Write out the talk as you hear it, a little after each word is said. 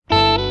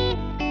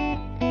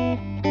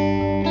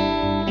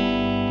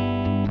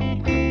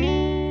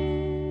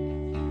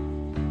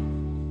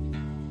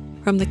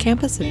from the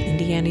campus of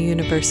Indiana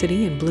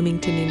University in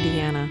Bloomington,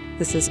 Indiana.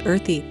 This is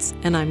Earth Eats,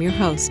 and I'm your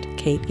host,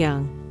 Kate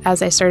Young.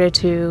 As I started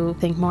to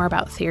think more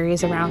about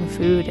theories around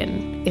food,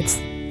 and it's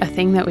a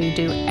thing that we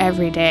do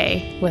every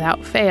day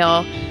without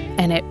fail,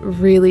 and it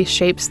really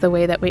shapes the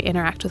way that we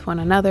interact with one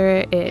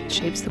another. It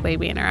shapes the way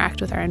we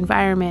interact with our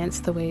environments,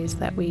 the ways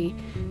that we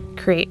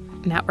create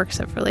networks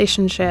of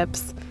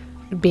relationships.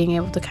 Being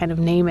able to kind of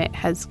name it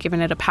has given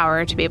it a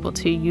power to be able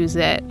to use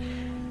it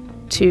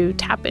to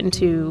tap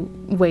into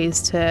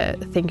ways to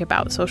think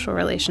about social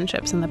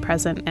relationships in the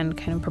present and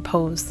kind of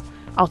propose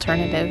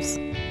alternatives.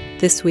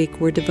 This week,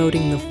 we're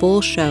devoting the full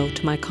show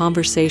to my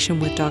conversation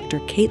with Dr.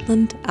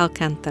 Keitlyn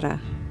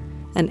Alcantara,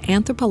 an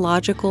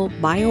anthropological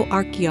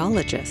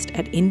bioarcheologist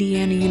at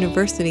Indiana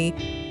University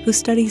who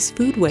studies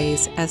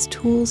foodways as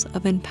tools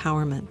of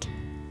empowerment.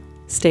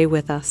 Stay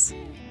with us.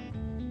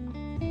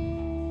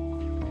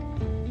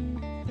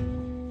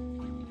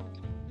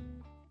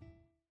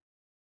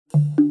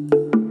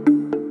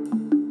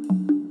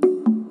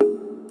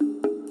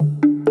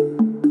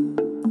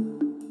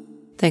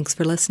 Thanks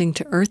for listening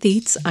to Earth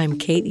Eats. I'm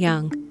Kate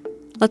Young.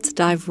 Let's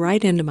dive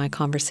right into my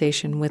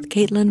conversation with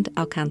Keitlyn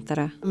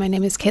Alcantara. My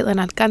name is Keitlyn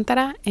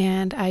Alcantara,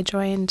 and I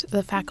joined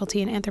the faculty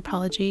in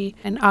anthropology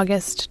in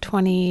August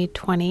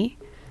 2020.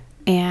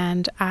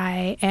 And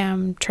I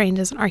am trained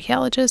as an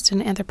archaeologist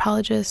and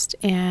anthropologist,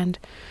 and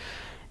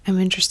I'm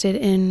interested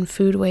in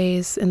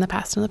foodways in the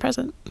past and the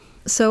present.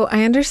 So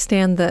I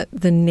understand that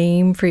the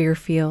name for your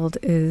field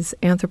is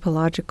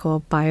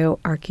anthropological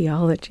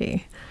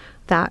bioarcheology.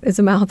 That is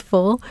a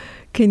mouthful.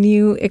 Can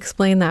you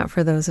explain that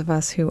for those of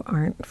us who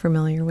aren't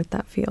familiar with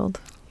that field?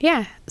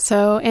 Yeah.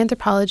 So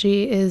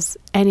anthropology is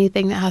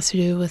anything that has to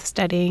do with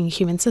studying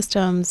human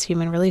systems,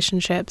 human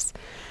relationships.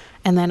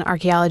 And then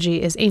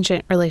archaeology is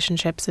ancient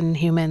relationships and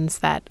humans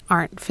that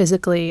aren't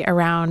physically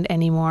around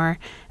anymore.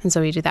 And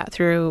so we do that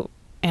through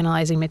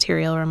analyzing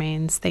material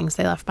remains, things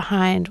they left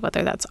behind,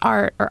 whether that's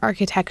art or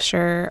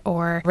architecture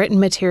or written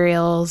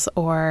materials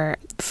or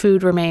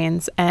food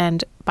remains.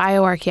 And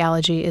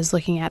bioarcheology is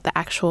looking at the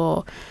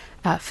actual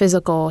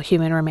physical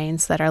human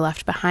remains that are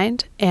left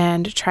behind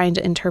and trying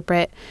to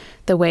interpret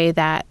the way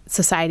that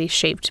society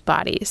shaped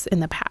bodies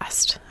in the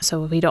past.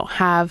 So we don't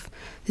have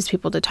these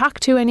people to talk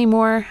to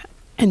anymore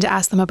and to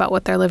ask them about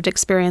what their lived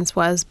experience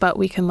was, but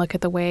we can look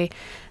at the way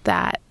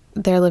that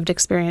their lived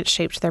experience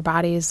shaped their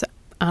bodies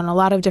on a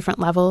lot of different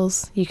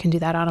levels. You can do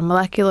that on a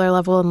molecular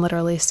level and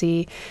literally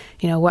see,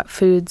 what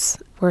foods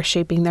were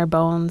shaping their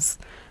bones,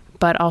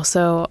 but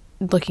also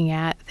looking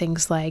at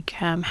things like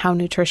how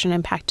nutrition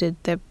impacted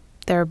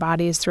their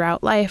bodies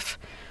throughout life,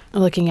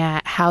 looking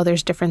at how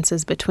there's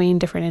differences between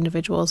different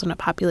individuals in a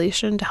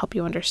population to help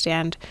you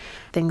understand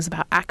things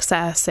about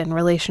access and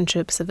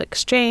relationships of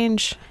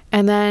exchange.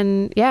 And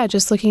then,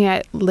 just looking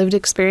at lived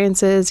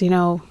experiences.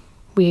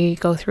 We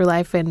go through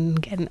life and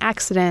get in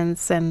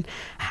accidents and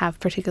have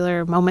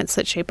particular moments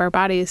that shape our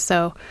bodies.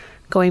 So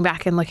going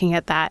back and looking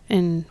at that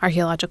in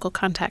archaeological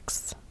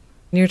contexts.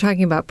 You're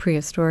talking about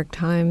prehistoric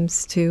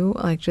times too,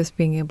 like just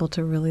being able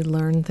to really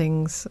learn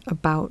things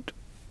about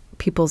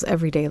people's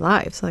everyday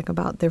lives, like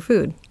about their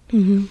food.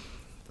 Mm-hmm.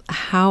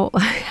 How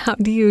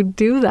do you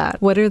do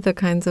that? What are the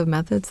kinds of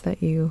methods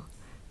that you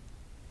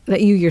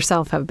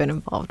yourself have been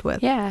involved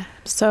with? Yeah.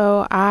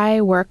 So I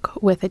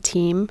work with a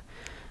team.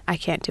 I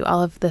can't do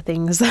all of the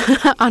things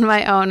on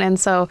my own. And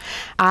so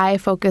I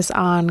focus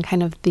on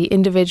kind of the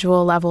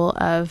individual level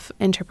of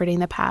interpreting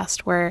the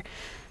past, where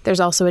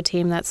there's also a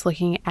team that's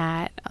looking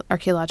at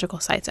archaeological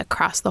sites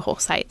across the whole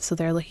site. So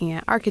they're looking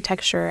at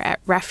architecture, at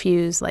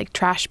refuse, like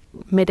trash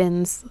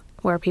middens,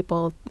 where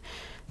people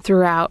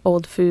threw out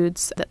old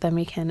foods that then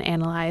we can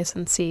analyze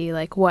and see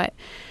like what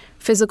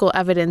physical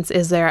evidence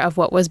is there of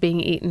what was being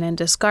eaten and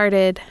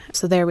discarded.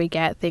 So there we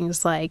get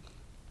things like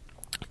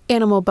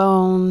animal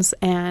bones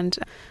and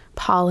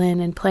pollen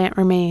and plant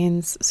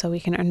remains, so we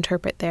can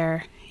interpret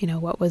there,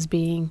 what was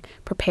being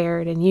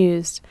prepared and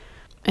used.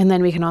 And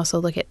then we can also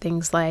look at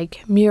things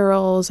like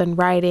murals and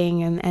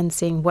writing and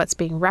seeing what's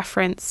being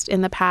referenced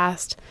in the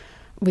past.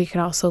 We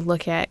can also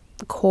look at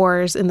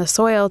cores in the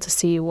soil to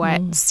see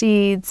what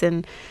seeds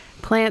and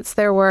plants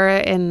there were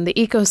in the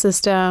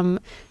ecosystem.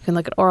 You can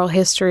look at oral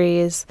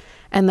histories.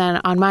 And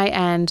then on my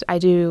end, I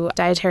do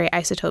dietary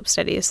isotope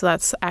studies. So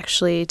that's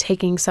actually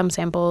taking some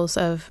samples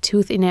of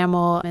tooth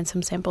enamel and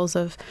some samples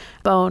of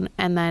bone,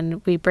 and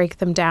then we break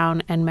them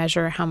down and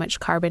measure how much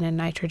carbon and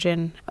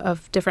nitrogen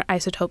of different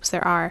isotopes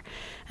there are.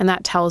 And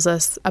that tells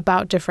us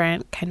about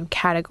different kind of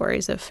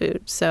categories of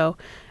food. So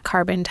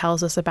carbon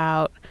tells us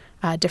about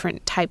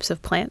different types of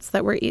plants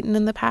that were eaten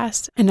in the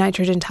past. And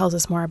nitrogen tells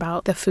us more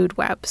about the food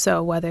web.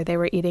 So whether they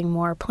were eating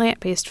more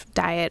plant-based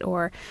diet,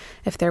 or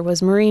if there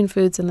was marine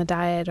foods in the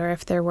diet, or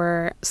if there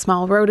were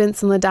small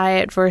rodents in the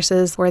diet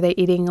versus were they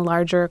eating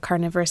larger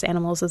carnivorous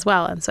animals as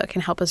well. And so it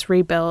can help us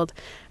rebuild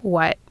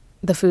what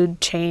the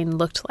food chain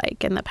looked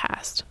like in the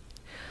past.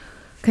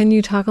 Can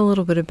you talk a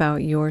little bit about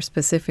your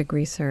specific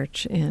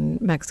research in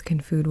Mexican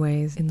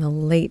foodways in the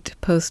late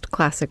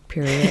post-classic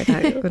period?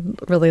 I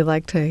would really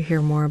like to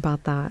hear more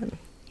about that.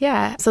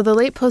 Yeah. So the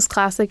late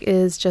post-classic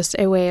is just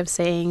a way of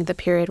saying the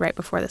period right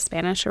before the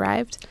Spanish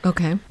arrived.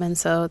 Okay. And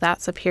so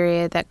that's a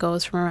period that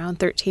goes from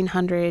around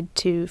 1300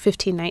 to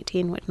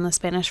 1519 when the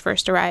Spanish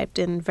first arrived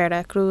in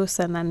Veracruz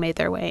and then made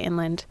their way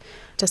inland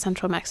to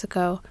central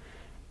Mexico.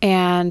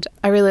 And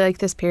I really like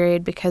this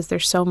period because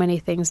there's so many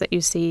things that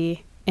you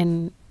see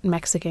in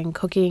Mexican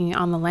cooking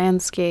on the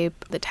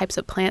landscape, the types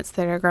of plants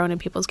that are grown in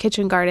people's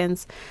kitchen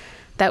gardens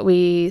that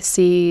we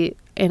see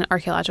in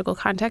archaeological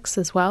contexts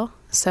as well.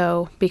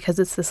 So because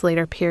it's this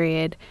later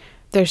period,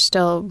 there's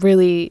still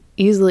really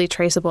easily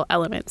traceable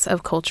elements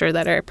of culture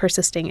that are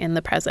persisting in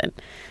the present.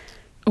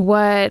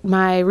 What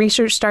my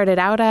research started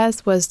out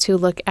as was to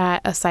look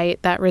at a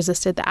site that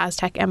resisted the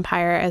Aztec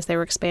Empire as they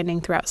were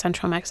expanding throughout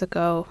central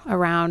Mexico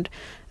around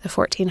the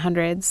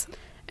 1400s.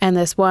 And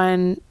this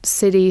one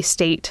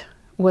city-state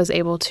was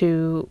able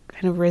to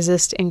kind of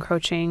resist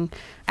encroaching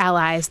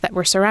allies that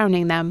were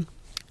surrounding them.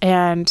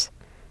 And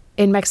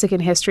in Mexican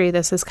history,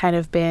 this has kind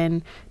of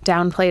been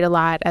downplayed a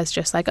lot as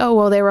just like, oh,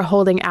 well, they were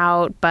holding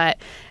out, but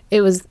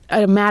it was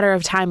a matter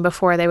of time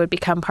before they would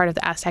become part of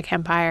the Aztec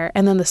Empire.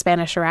 And then the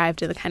Spanish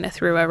arrived and kind of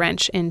threw a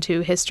wrench into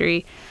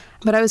history.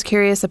 But I was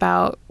curious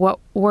about what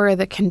were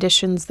the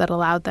conditions that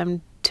allowed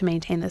them to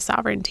maintain this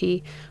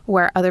sovereignty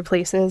where other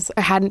places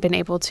hadn't been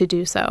able to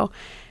do so.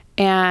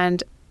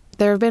 And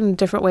there have been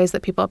different ways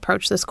that people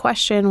approach this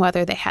question,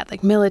 whether they had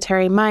like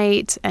military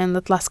might, and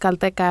the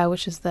Tlaxcalteca,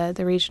 which is the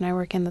region I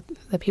work in,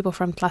 the people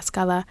from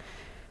Tlaxcala,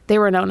 they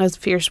were known as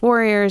fierce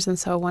warriors. And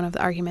so one of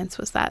the arguments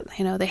was that,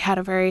 you know, they had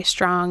a very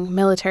strong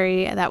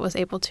military that was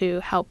able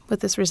to help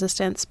with this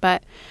resistance.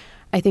 But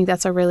I think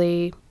that's a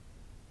really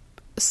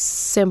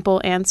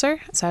simple answer.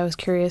 So I was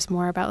curious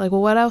more about like,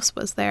 well, what else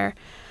was there?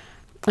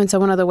 And so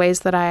one of the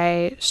ways that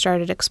I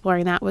started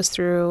exploring that was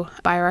through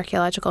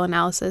bioarcheological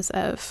analysis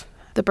of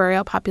the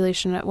burial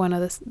population at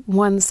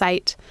one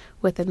site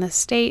within the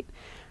state.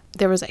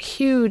 There was a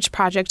huge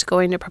project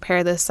going to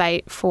prepare this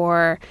site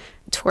for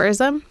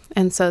tourism.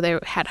 And so they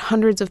had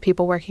hundreds of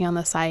people working on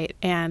the site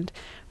and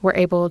were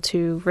able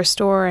to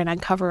restore and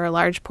uncover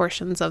large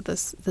portions of the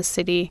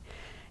city.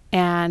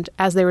 And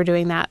as they were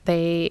doing that,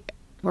 they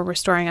were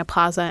restoring a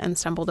plaza and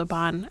stumbled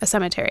upon a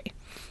cemetery.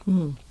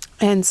 Mm.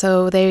 And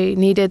so they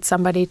needed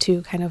somebody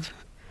to kind of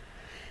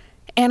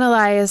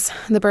analyze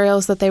the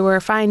burials that they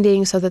were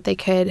finding so that they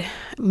could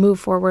move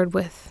forward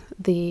with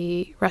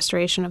the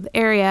restoration of the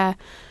area.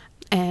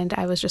 And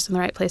I was just in the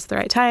right place at the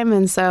right time.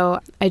 And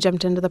so I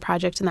jumped into the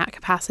project in that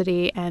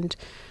capacity and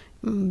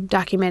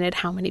documented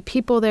how many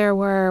people there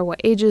were, what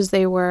ages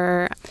they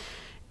were,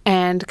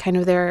 and kind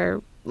of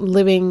their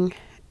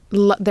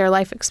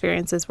life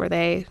experiences. Were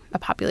they a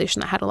population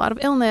that had a lot of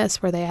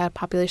illness? Were they a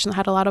population that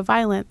had a lot of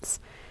violence?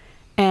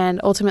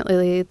 And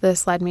ultimately,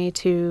 this led me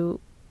to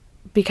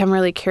become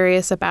really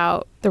curious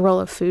about the role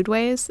of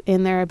foodways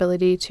in their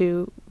ability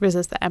to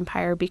resist the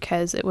empire,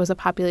 because it was a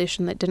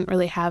population that didn't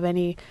really have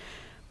any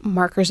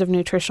markers of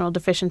nutritional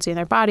deficiency in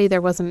their body.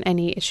 There wasn't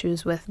any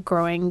issues with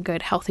growing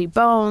good, healthy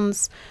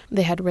bones.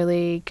 They had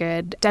really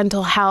good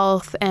dental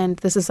health, and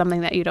this is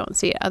something that you don't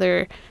see at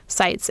other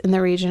sites in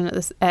the region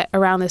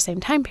around the same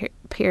time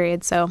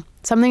period. So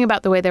something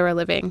about the way they were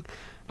living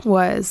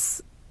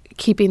was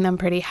keeping them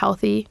pretty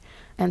healthy.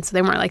 And so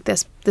they weren't like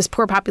this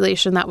poor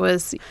population that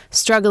was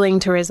struggling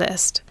to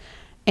resist.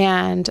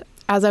 And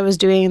as I was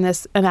doing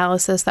this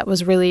analysis that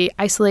was really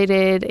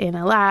isolated in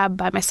a lab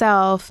by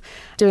myself,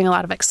 doing a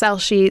lot of Excel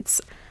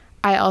sheets,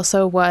 I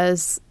also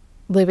was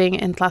living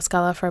in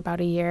Tlaxcala for about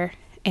a year.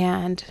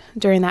 And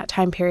during that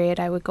time period,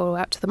 I would go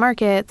out to the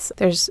markets.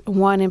 There's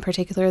one in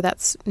particular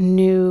that's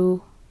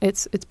new.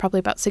 It's probably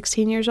about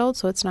 16 years old,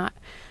 so it's not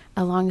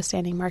a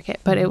long-standing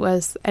market, but it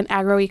was an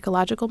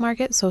agroecological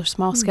market, so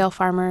small-scale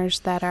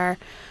farmers that are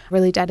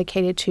really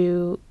dedicated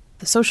to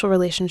the social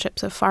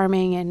relationships of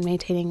farming and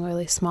maintaining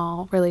really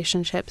small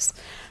relationships.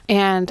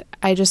 And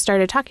I just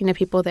started talking to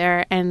people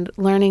there and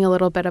learning a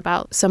little bit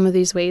about some of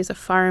these ways of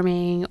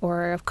farming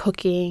or of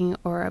cooking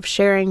or of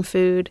sharing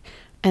food,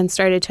 and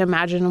started to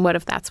imagine what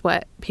if that's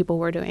what people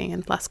were doing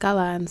in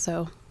Tlaxcala. And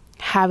so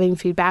having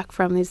feedback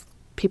from these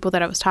people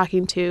that I was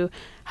talking to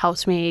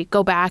helped me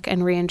go back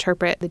and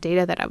reinterpret the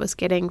data that I was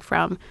getting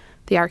from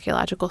the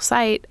archaeological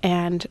site,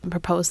 and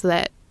propose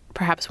that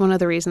perhaps one of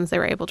the reasons they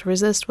were able to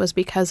resist was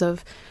because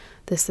of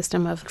the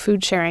system of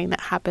food sharing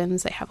that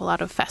happens. They have a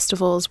lot of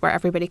festivals where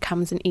everybody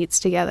comes and eats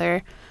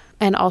together,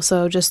 and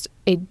also just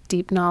a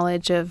deep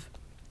knowledge of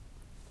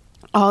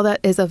all that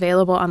is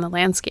available on the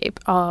landscape,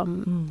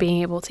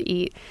 being able to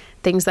eat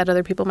things that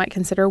other people might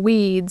consider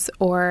weeds,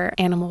 or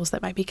animals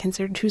that might be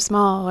considered too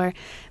small, or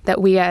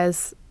that we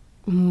as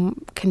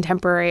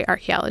contemporary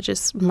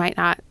archaeologists might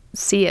not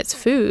see as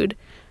food,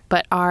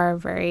 but are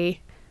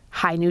very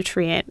high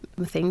nutrient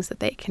things that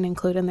they can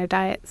include in their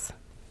diets.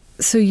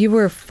 So you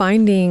were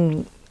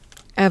finding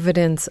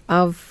evidence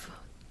of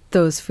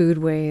those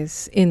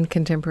foodways in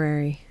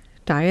contemporary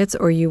diets,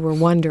 or you were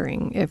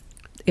wondering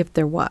if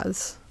there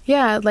was?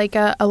 Yeah, like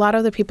a lot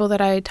of the people that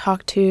I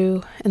talked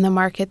to in the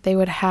market, they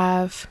would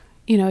have,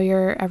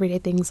 your everyday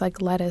things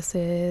like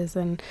lettuces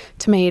and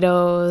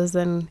tomatoes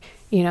and,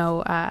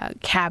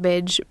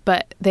 cabbage,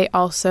 but they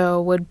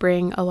also would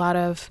bring a lot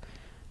of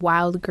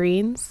wild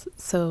greens.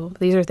 So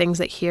these are things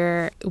that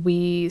here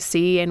we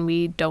see and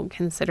we don't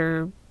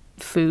consider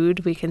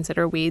food. We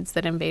consider weeds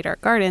that invade our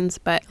gardens.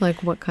 But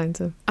like what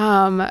kinds of?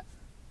 I'm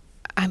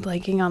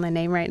blanking on the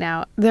name right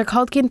now. They're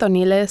called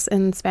quintoniles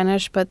in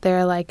Spanish, but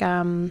they're like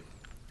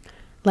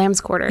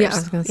lamb's quarters. Yeah, I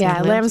was going to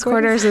say lamb's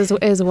quarters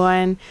is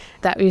one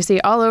that we see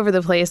all over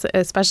the place,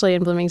 especially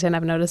in Bloomington.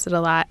 I've noticed it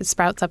a lot. It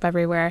sprouts up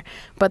everywhere,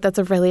 but that's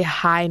a really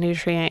high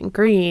nutrient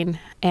green.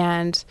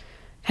 And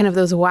kind of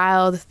those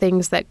wild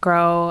things that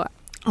grow,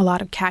 a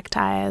lot of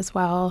cacti as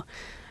well,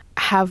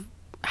 have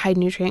high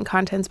nutrient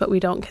contents, but we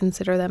don't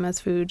consider them as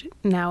food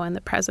now in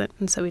the present.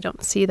 And so we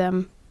don't see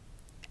them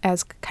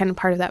as kind of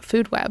part of that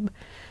food web.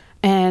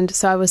 And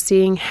so I was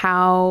seeing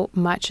how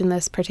much in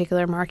this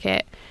particular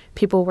market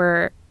people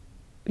were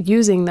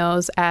using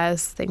those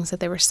as things that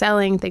they were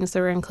selling, things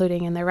they were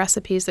including in their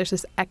recipes. There's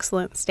this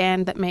excellent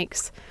stand that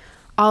makes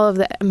all of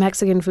the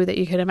Mexican food that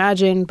you could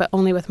imagine, but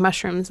only with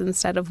mushrooms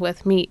instead of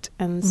with meat.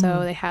 And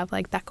so they have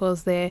like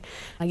tacos de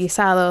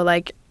guisado,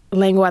 like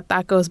lengua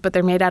tacos, but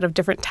they're made out of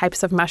different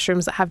types of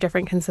mushrooms that have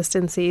different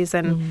consistencies.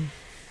 And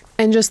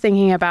just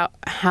thinking about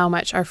how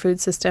much our food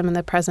system in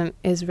the present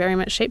is very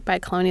much shaped by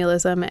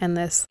colonialism and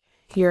this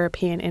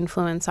European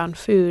influence on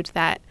food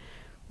that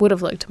would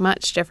have looked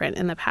much different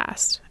in the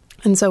past.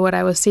 And so what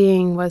I was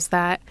seeing was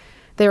that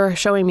they were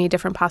showing me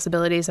different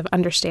possibilities of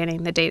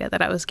understanding the data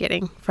that I was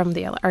getting from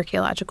the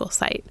archaeological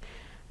site.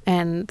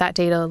 And that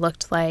data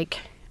looked like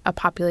a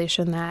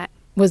population that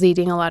was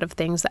eating a lot of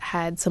things that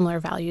had similar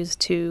values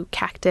to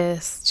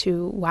cactus,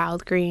 to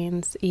wild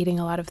greens, eating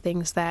a lot of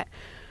things that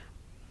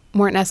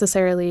weren't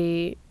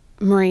necessarily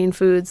marine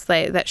foods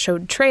that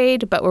showed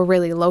trade, but were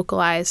really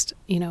localized,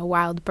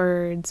 wild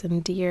birds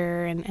and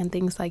deer and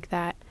things like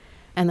that.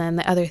 And then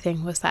the other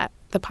thing was that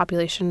the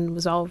population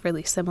was all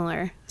really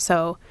similar.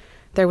 So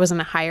there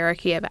wasn't a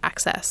hierarchy of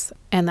access.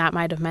 And that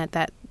might have meant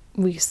that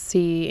we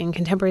see in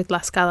contemporary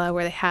Tlaxcala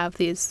where they have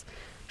these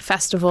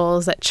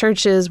festivals at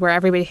churches where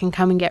everybody can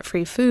come and get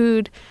free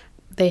food.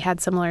 They had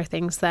similar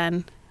things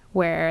then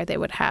where they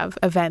would have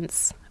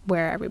events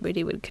where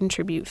everybody would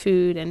contribute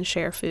food and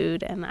share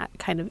food. And that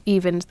kind of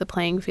evened the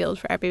playing field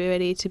for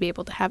everybody to be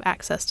able to have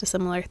access to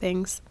similar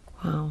things.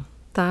 Wow.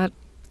 That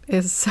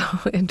is so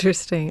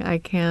interesting. I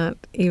can't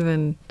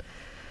even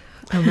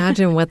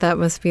imagine what that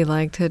must be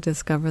like to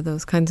discover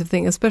those kinds of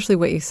things, especially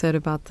what you said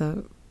about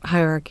the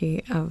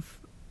hierarchy of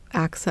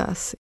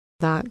access.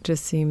 That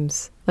just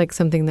seems like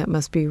something that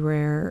must be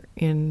rare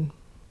in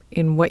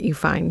what you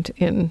find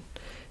in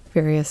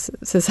various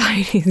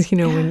societies,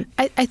 when...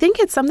 I think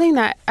it's something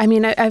that,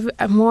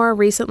 I've more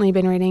recently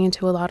been reading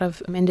into a lot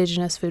of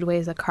Indigenous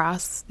foodways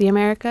across the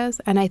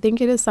Americas, and I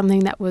think it is something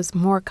that was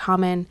more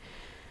common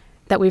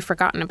that we've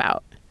forgotten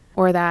about,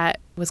 or that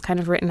was kind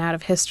of written out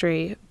of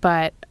history,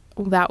 but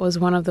that was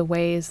one of the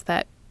ways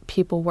that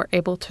people were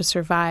able to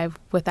survive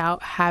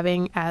without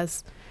having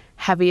as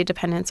heavy a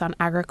dependence on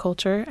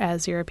agriculture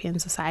as European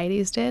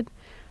societies did,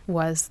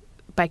 was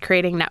by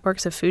creating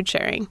networks of food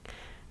sharing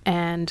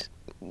and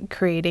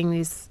creating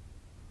these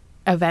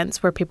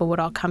events where people would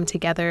all come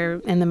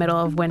together in the middle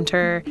of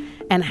winter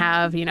and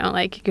have, you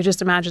could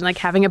just imagine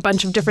having a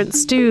bunch of different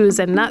stews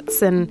and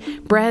nuts and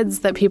breads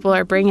that people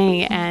are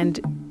bringing. And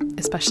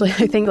especially,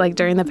 I think,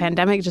 during the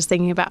pandemic, just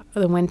thinking about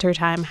the winter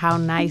time, how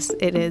nice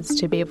it is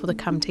to be able to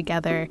come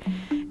together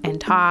and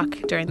talk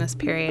during this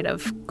period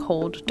of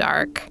cold,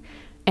 dark,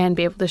 and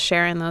be able to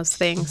share in those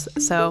things.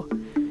 So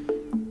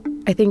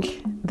I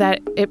think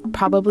that it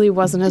probably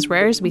wasn't as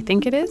rare as we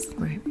think it is.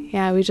 Right.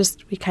 Yeah, we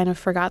kind of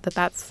forgot that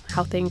that's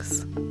how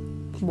things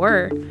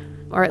were,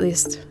 or at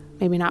least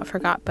maybe not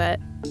forgot, but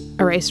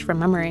erased from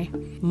memory.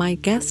 My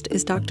guest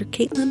is Dr.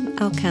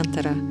 Keitlyn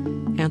Alcantara,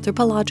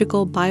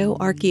 anthropological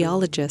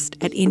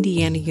bioarcheologist at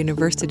Indiana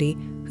University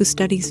who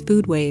studies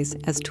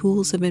foodways as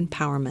tools of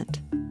empowerment.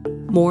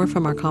 More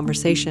from our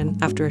conversation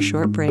after a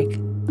short break.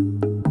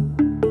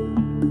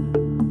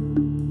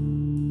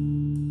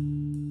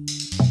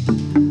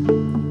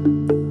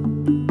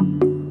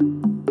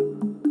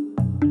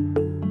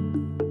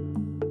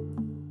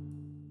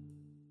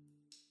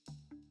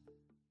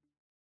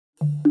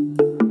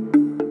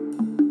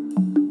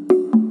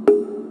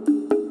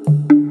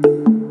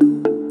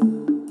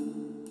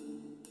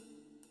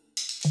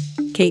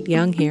 Kate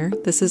Young here.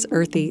 This is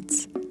Earth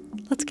Eats.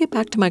 Let's get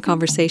back to my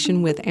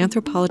conversation with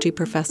anthropology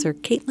professor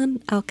Keitlyn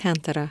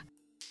Alcantara.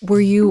 Were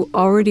you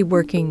already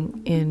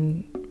working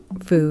in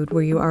food?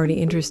 Were you already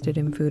interested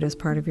in food as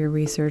part of your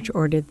research,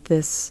 or did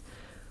this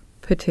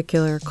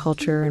particular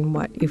culture and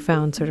what you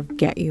found sort of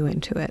get you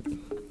into it?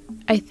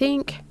 I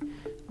think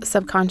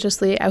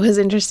subconsciously I was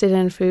interested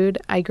in food.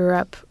 I grew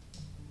up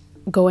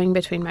going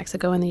between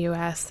Mexico and the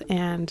U.S.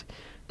 and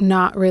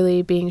not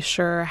really being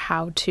sure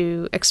how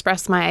to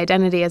express my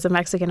identity as a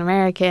Mexican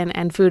American,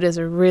 and food is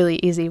a really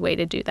easy way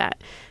to do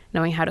that.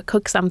 Knowing how to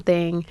cook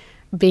something,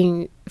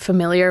 being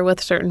familiar with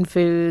certain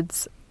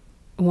foods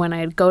when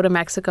I'd go to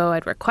Mexico,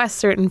 I'd request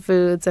certain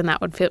foods, and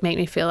that would make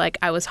me feel like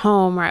I was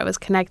home or I was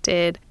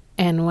connected.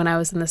 And when I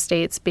was in the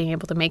States, being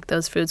able to make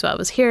those foods while I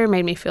was here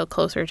made me feel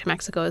closer to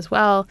Mexico as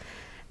well.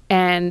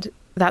 And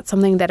that's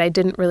something that I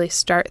didn't really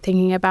start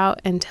thinking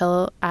about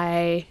until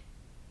I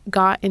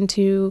got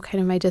into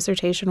kind of my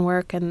dissertation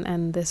work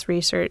and this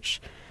research,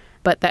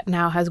 but that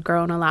now has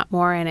grown a lot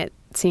more, and it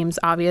seems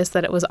obvious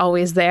that it was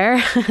always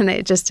there. And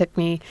it just took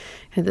me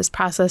this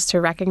process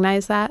to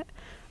recognize that.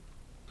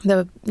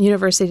 The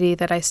university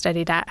that I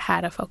studied at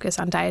had a focus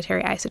on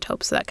dietary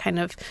isotopes, so that kind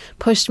of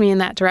pushed me in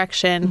that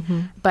direction.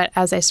 Mm-hmm. But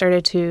as I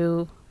started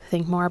to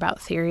think more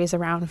about theories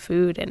around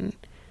food and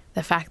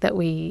the fact that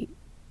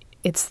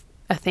it's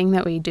a thing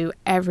that we do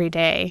every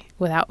day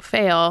without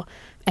fail,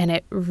 and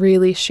it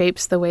really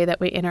shapes the way that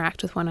we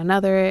interact with one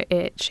another.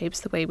 It shapes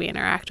the way we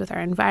interact with our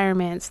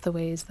environments, the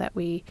ways that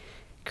we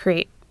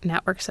create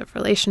networks of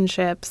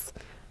relationships.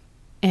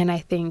 And I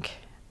think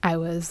I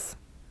was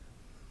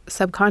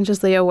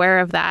subconsciously aware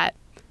of that,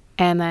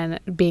 and then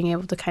being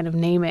able to kind of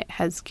name it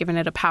has given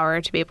it a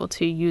power to be able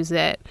to use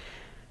it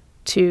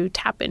to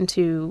tap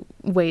into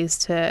ways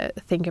to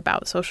think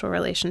about social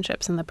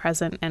relationships in the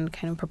present and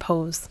kind of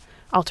propose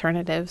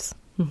alternatives.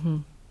 Mm-hmm.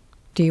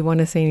 Do you want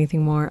to say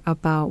anything more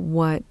about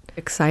what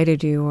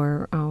excited you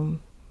or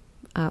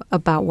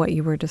about what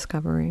you were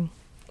discovering?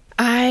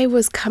 I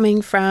was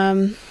coming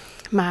from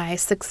my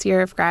 6th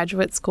year of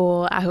graduate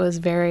school. I was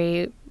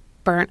very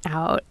burnt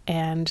out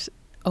and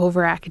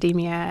over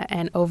academia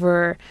and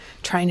over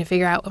trying to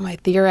figure out what my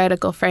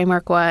theoretical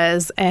framework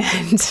was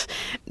and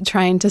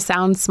trying to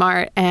sound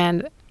smart.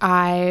 And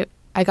I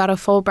got a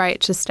Fulbright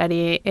to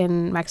study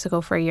in Mexico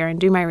for a year and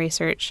do my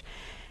research.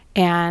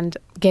 And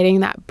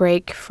getting that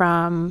break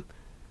from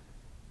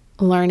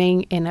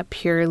learning in a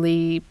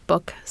purely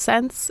book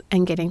sense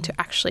and getting to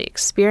actually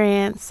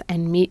experience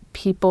and meet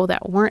people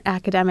that weren't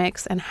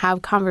academics and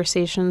have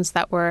conversations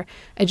that were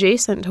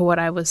adjacent to what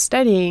I was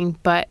studying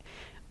but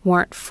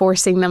weren't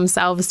forcing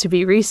themselves to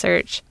be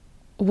research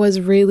was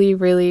really,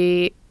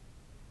 really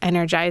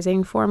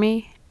energizing for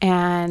me.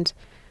 And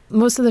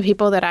most of the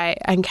people that I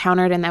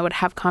encountered and that I would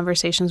have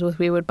conversations with,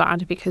 we would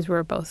bond because we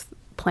were both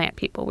plant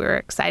people. We were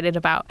excited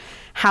about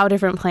how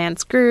different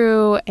plants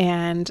grew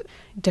and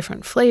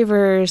different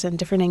flavors and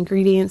different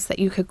ingredients that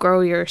you could grow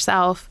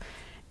yourself.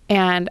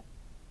 And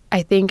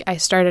I think I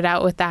started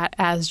out with that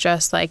as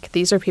just like,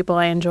 these are people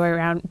I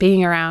enjoy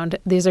being around.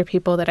 These are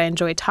people that I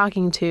enjoy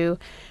talking to.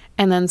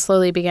 And then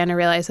slowly began to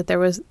realize that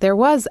there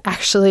was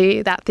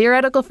actually that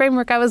theoretical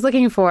framework I was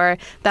looking for.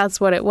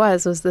 That's what it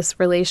was this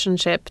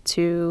relationship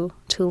to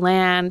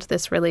land,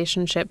 this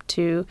relationship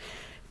to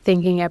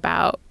thinking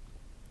about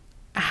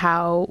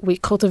how we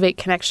cultivate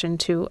connection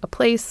to a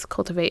place,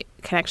 cultivate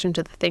connection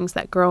to the things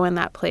that grow in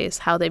that place,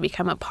 how they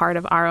become a part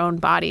of our own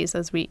bodies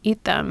as we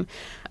eat them,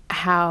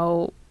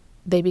 how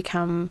they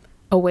become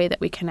a way that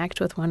we connect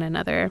with one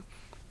another.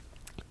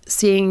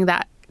 Seeing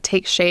that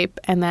take shape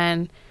and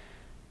then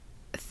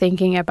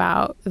thinking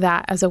about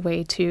that as a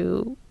way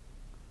to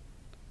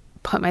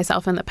put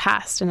myself in the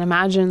past and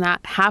imagine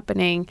that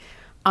happening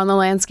on the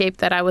landscape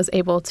that I was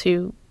able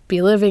to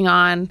be living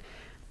on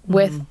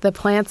with the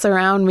plants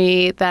around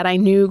me that I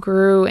knew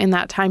grew in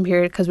that time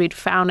period because we'd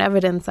found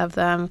evidence of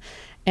them,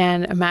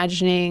 and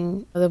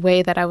imagining the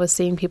way that I was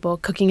seeing people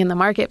cooking in the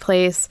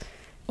marketplace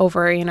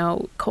over,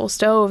 coal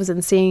stoves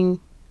and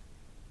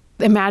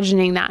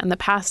imagining that in the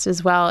past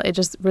as well. It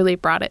just really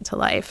brought it to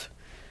life.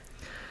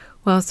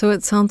 Well, so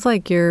it sounds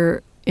like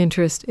your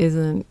interest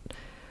isn't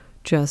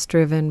just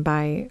driven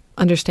by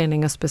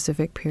understanding a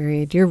specific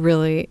period. You're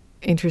really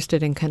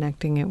interested in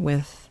connecting it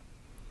with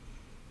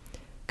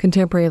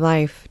contemporary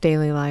life,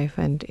 daily life,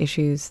 and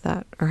issues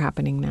that are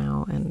happening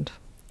now and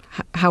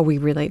how we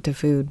relate to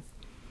food.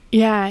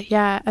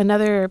 Yeah.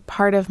 Another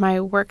part of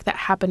my work that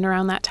happened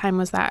around that time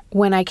was that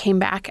when I came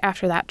back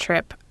after that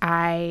trip,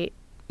 I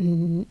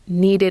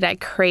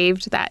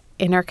craved that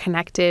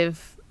interconnective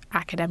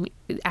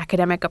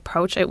academic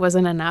approach. It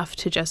wasn't enough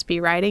to just be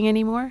writing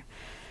anymore.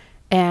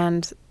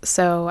 And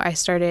so I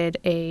started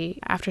a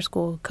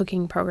after-school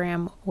cooking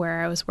program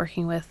where I was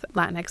working with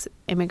Latinx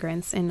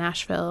immigrants in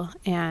Nashville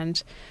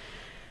and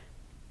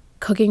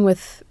cooking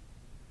with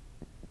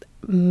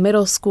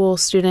middle school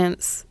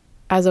students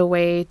as a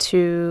way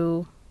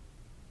to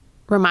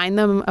remind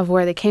them of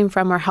where they came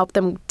from or help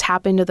them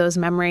tap into those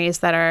memories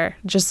that are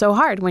just so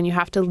hard when you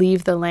have to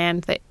leave the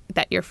land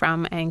that you're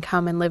from and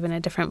come and live in a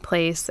different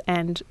place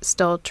and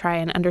still try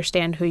and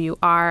understand who you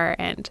are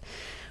and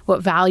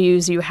what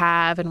values you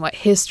have and what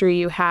history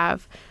you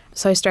have.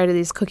 So I started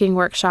these cooking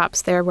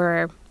workshops. They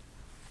were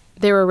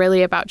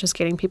really about just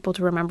getting people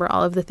to remember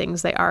all of the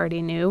things they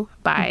already knew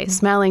by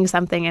smelling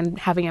something and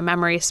having a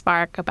memory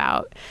spark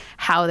about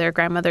how their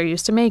grandmother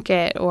used to make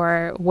it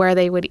or where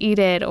they would eat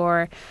it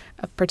or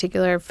a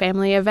particular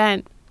family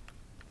event.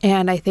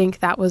 And I think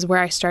that was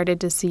where I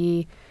started to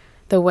see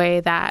the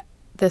way that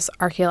this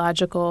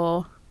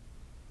archaeological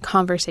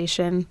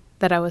conversation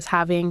that I was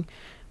having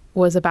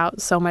was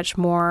about so much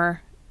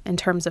more in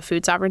terms of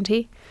food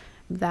sovereignty,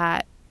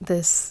 that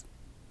this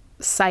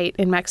site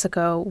in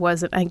Mexico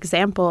was an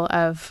example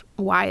of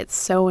why it's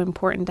so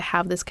important to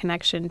have this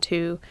connection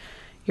to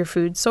your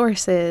food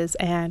sources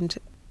and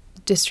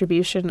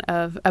distribution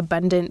of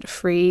abundant,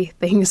 free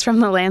things from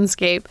the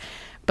landscape,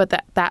 but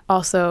that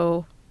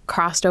also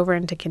crossed over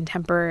into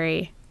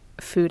contemporary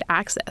food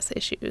access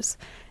issues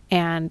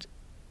and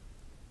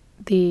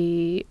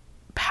the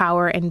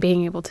power in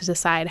being able to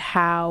decide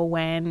how,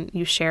 when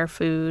you share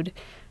food,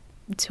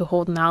 to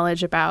hold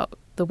knowledge about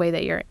the way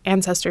that your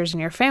ancestors and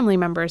your family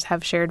members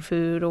have shared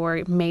food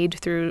or made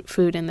through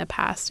food in the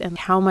past, and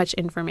how much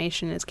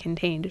information is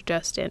contained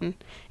just in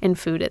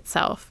food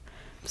itself.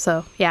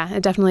 So yeah,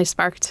 it definitely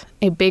sparked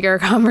a bigger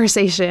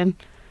conversation.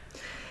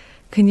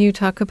 Can you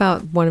talk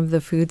about one of the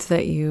foods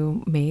that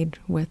you made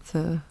with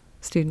the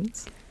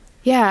students?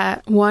 Yeah,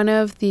 one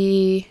of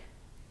the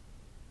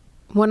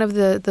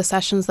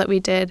sessions that we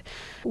did,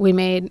 we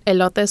made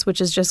elotes, which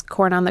is just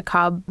corn on the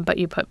cob, but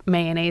you put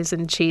mayonnaise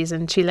and cheese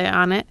and chile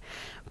on it.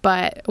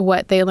 But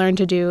what they learned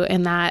to do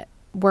in that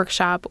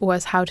workshop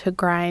was how to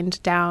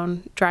grind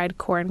down dried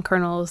corn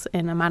kernels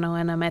in a mano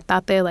and a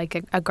metate,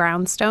 like a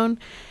ground stone.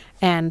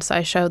 And so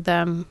I showed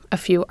them a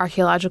few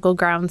archaeological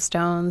ground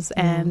stones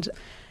and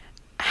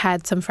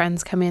had some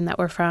friends come in that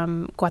were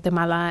from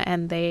Guatemala,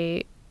 and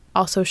they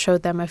also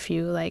showed them a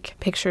few like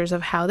pictures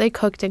of how they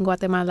cooked in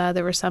Guatemala.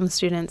 There were some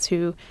students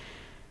who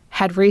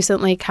had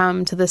recently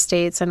come to the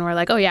States and were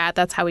like, oh yeah,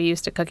 that's how we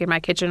used to cook in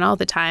my kitchen all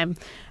the time.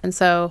 And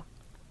so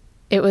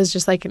it was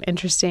just like an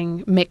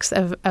interesting mix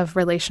of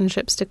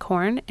relationships to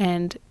corn,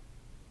 and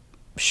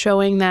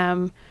showing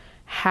them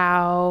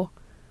how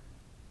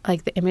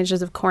like the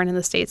images of corn in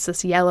the States,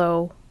 this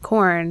yellow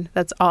corn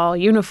that's all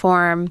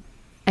uniform,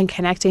 and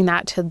connecting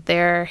that to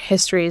their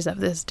histories of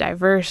this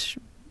diverse,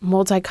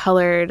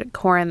 multicolored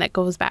corn that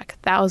goes back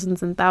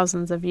thousands and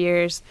thousands of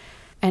years,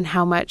 and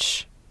how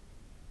much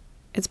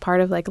it's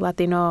part of like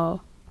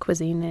Latino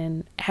cuisine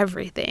and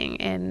everything,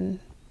 in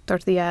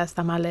tortillas,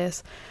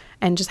 tamales,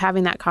 and just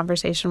having that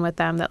conversation with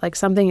them that like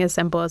something as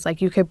simple as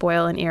like you could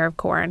boil an ear of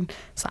corn,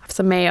 slap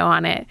some mayo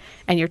on it,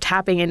 and you're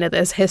tapping into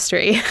this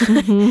history.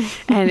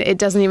 And it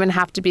doesn't even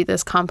have to be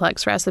this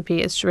complex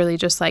recipe. It's really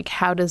just like,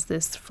 how does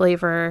this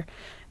flavor,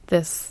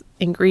 this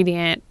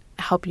ingredient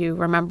help you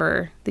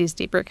remember these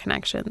deeper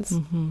connections?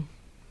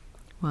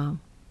 Wow.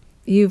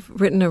 You've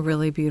written a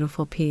really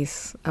beautiful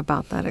piece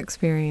about that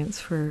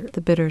experience for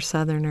The Bitter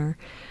Southerner.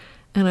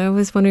 And I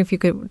was wondering if you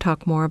could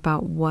talk more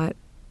about what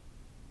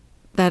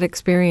that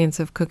experience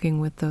of cooking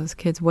with those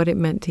kids, what it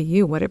meant to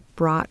you, what it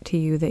brought to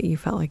you that you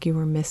felt like you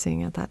were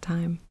missing at that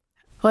time.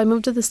 Well, I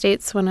moved to the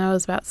States when I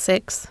was about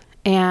 6,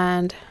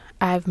 and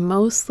I've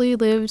mostly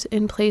lived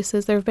in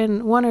places. There have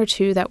been one or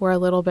two that were a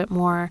little bit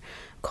more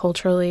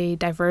culturally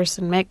diverse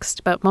and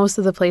mixed, but most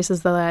of the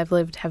places that I've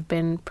lived have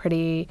been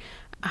pretty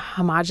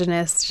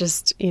homogenous.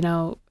 Just, you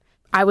know,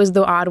 I was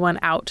the odd one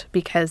out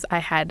because I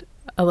had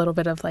a little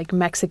bit of like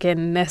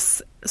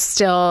Mexicanness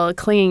still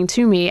clinging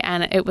to me,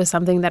 and it was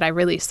something that I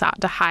really sought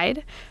to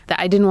hide, that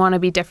I didn't want to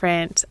be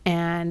different,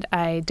 and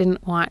I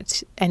didn't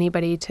want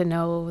anybody to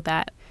know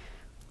that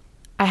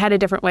I had a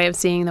different way of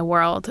seeing the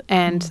world.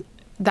 And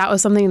that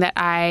was something that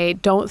I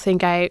don't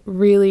think I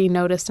really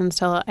noticed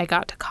until I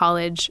got to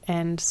college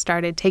and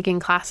started taking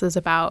classes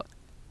about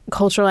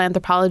cultural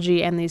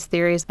anthropology and these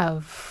theories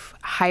of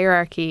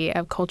hierarchy,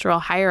 of cultural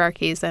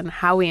hierarchies, and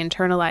how we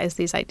internalize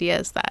these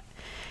ideas that,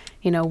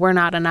 you know, we're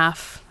not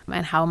enough,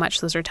 and how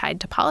much those are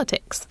tied to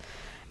politics.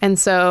 And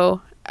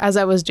so as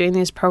I was doing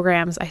these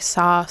programs, I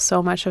saw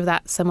so much of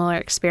that similar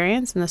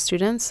experience in the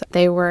students.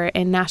 They were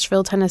in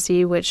Nashville,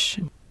 Tennessee, which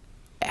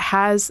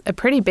has a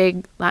pretty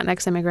big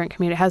Latinx immigrant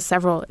community. It has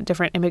several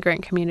different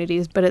immigrant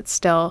communities, but it's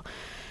still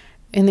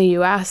in the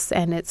U.S.,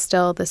 and it's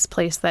still this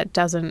place that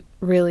doesn't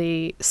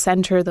really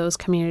center those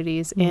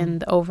communities in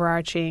the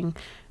overarching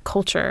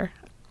culture.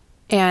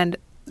 And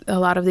a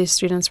lot of these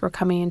students were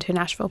coming into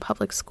Nashville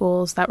public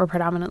schools that were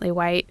predominantly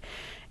white,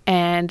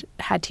 and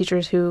had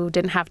teachers who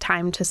didn't have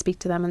time to speak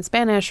to them in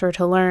Spanish or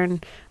to learn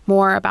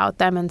more about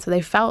them. And so they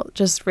felt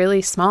just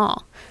really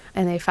small,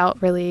 and they felt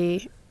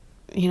really,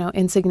 you know,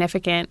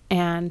 insignificant.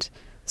 And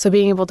so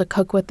being able to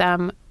cook with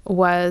them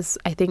was,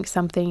 I think,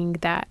 something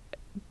that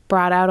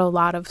brought out a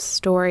lot of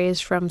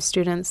stories from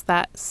students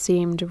that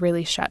seemed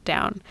really shut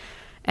down,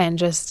 and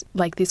just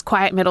like these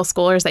quiet middle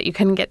schoolers that you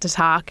couldn't get to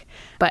talk.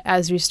 But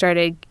as we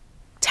started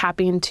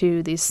tapping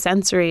into these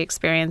sensory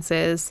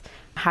experiences,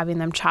 having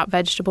them chop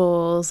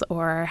vegetables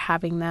or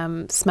having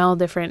them smell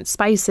different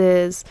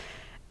spices,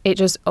 it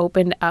just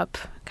opened up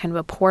kind of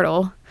a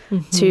portal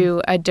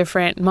to a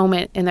different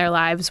moment in their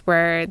lives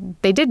where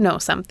they did know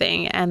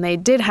something and they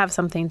did have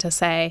something to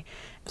say.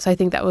 So I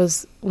think that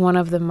was one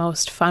of the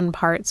most fun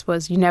parts,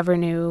 was you never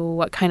knew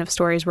what kind of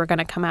stories were going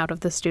to come out of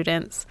the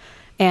students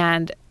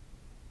and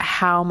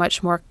how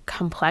much more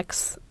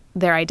complex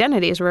their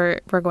identities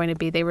were going to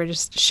be. They were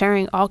just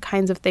sharing all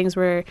kinds of things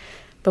where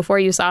before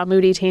you saw a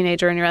moody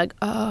teenager and you're like,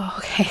 oh,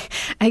 okay,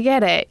 I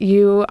get it.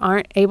 You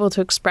aren't able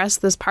to express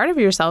this part of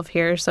yourself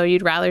here, so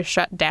you'd rather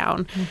shut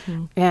down.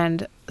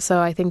 And so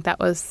I think that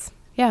was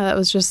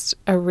just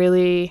a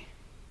really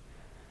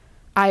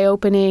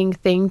eye-opening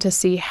thing to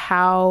see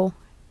how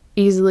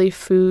easily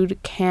food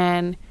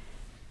can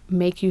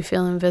make you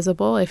feel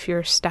invisible if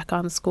you're stuck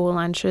on school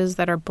lunches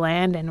that are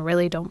bland and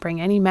really don't bring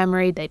any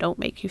memory. They don't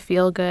make you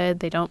feel good.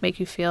 They don't make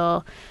you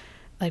feel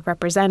like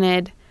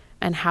represented,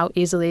 and how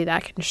easily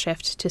that can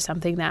shift to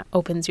something that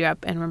opens you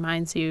up and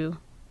reminds you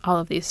all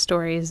of these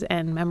stories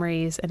and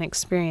memories and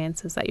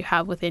experiences that you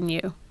have within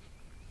you.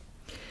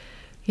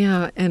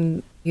 Yeah,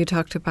 and you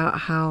talked about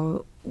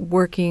how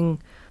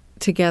working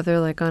together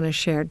like on a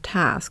shared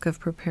task of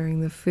preparing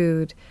the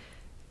food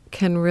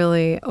can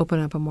really open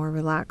up a more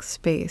relaxed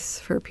space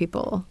for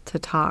people to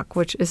talk,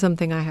 which is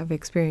something I have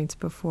experienced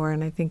before.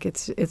 And I think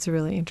it's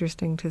really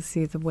interesting to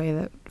see the way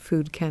that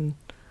food can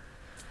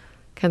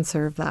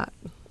serve that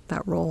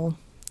role.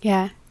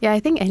 Yeah. I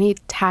think any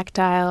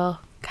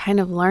tactile kind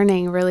of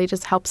learning really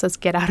just helps us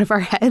get out of our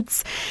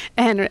heads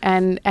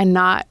and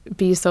not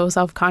be so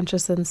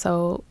self-conscious and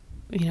so,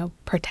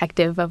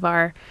 protective of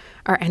our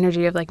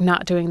energy of like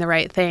not doing the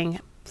right thing.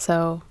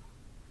 So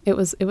it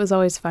was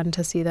always fun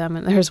to see them.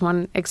 And there's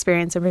one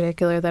experience in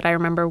particular that I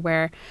remember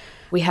where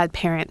we had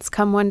parents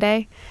come one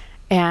day,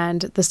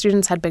 and the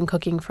students had been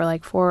cooking for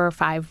like 4 or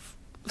 5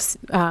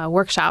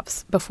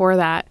 workshops before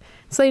that.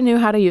 So they knew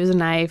how to use a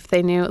knife.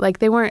 They knew, like,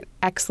 they weren't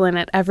excellent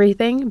at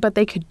everything, but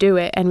they could do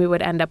it, and we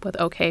would end up with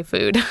okay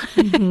food.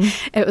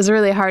 Mm-hmm. It was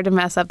really hard to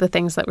mess up the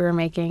things that we were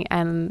making,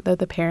 and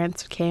the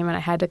parents came, and I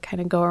had to kind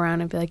of go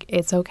around and be like,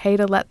 it's okay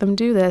to let them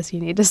do this.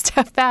 You need to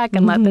step back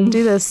and let them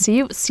do this.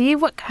 See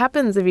what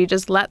happens if you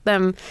just let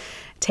them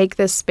take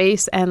this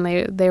space. And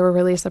they were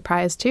really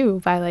surprised,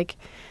 too, by, like,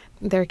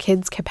 their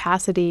kids'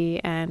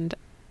 capacity and,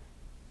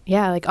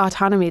 like,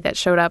 autonomy that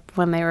showed up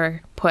when they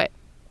were put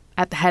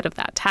at the head of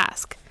that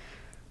task.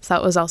 So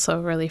that was also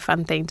a really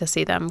fun thing to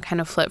see them kind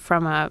of flip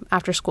from a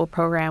after-school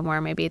program where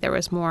maybe there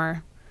was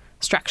more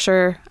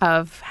structure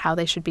of how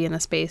they should be in the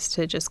space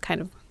to just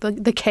kind of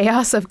the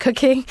chaos of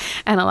cooking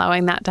and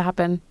allowing that to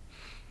happen.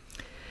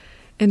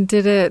 And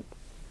did it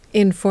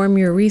inform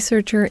your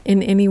research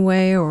in any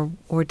way,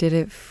 or did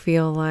it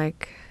feel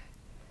like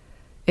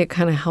it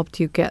kind of helped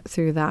you get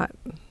through that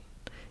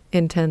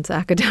intense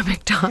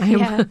academic time?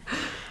 Yeah.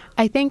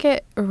 I think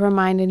it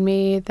reminded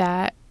me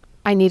that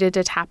I needed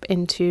to tap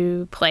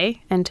into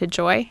play and to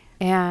joy.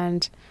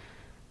 And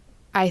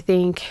I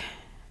think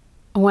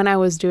when I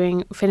was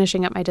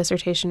finishing up my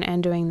dissertation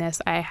and doing this,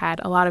 I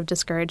had a lot of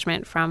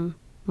discouragement from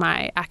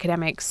my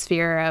academic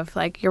sphere of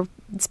like, you're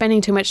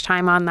spending too much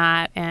time on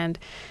that and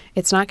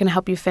it's not going to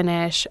help you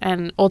finish.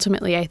 And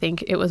ultimately, I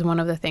think it was one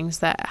of the things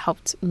that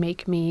helped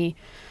make me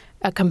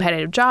a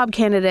competitive job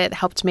candidate,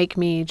 helped make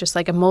me just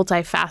like a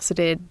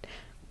multifaceted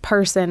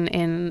person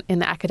in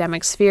the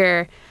academic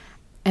sphere.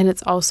 And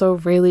it's also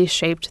really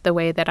shaped the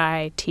way that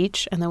I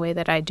teach and the way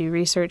that I do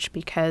research,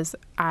 because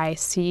I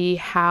see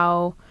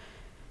how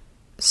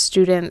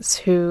students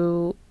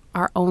who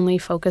are only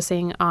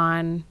focusing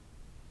on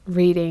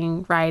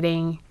reading,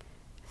 writing,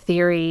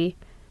 theory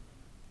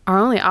are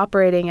only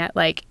operating at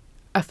like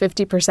a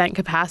 50%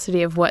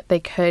 capacity of what they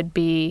could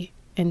be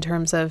in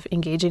terms of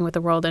engaging with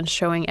the world and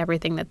showing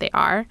everything that they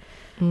are.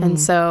 And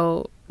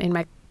so in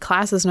my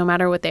classes, no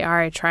matter what they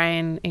are, I try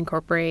and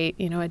incorporate,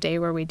 a day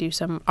where we do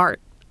some art,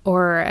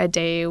 or a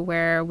day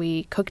where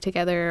we cook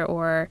together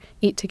or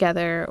eat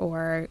together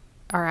or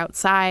are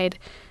outside,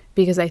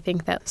 because I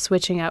think that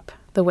switching up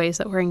the ways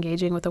that we're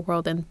engaging with the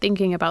world and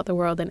thinking about the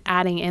world and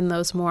adding in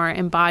those more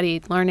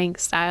embodied learning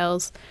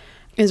styles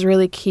is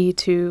really key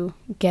to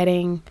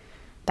getting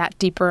that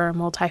deeper,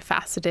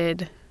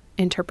 multifaceted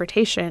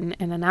interpretation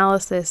and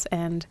analysis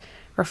and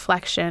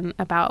reflection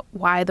about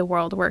why the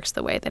world works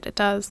the way that it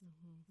does.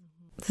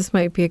 This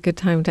might be a good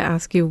time to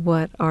ask you,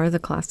 what are the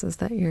classes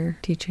that you're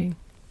teaching?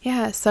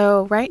 Yeah,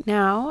 so right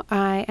now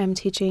I am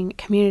teaching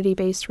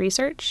community-based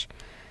research,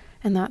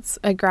 and that's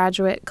a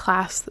graduate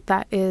class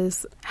that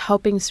is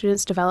helping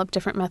students develop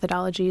different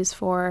methodologies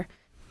for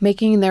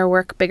making their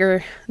work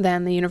bigger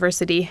than the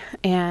university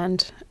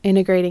and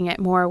integrating it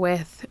more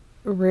with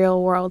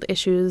real-world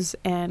issues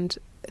and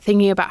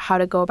thinking about how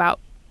to go about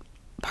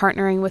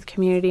partnering with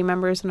community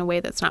members in a way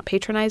that's not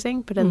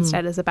patronizing, but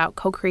instead is about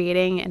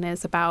co-creating and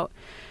is about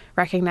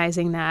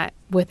recognizing that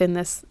within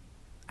this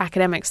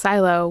academic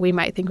silo, we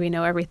might think we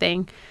know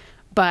everything,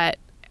 but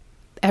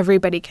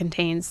everybody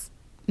contains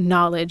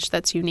knowledge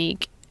that's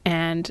unique,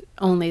 and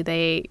only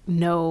they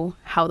know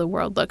how the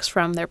world looks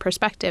from their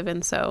perspective.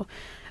 And so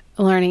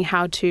learning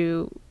how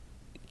to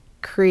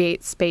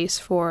create space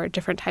for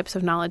different types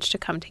of knowledge to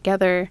come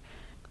together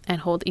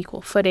and hold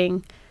equal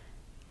footing,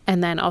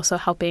 and then also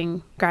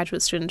helping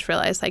graduate students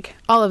realize like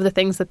all of the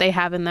things that they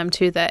have in them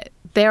too that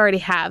they already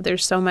have.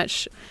 There's so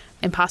much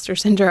imposter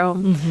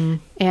syndrome,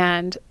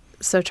 and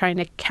so trying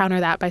to counter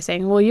that by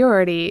saying, well, you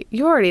already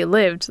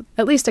lived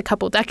at least a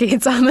couple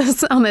decades on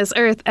this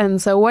earth.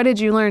 And so what did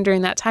you learn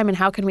during that time, and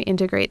how can we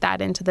integrate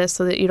that into this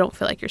so that you don't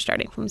feel like you're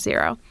starting from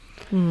zero?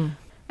 And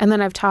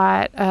then I've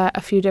taught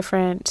a few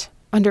different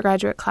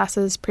undergraduate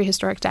classes,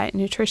 prehistoric diet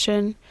and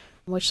nutrition,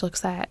 which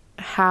looks at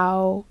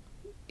how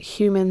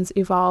humans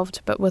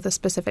evolved, but with a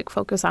specific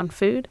focus on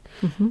food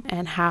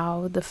and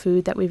how the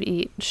food that we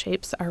eat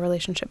shapes our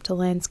relationship to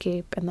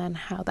landscape, and then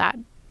how that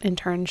in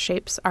turn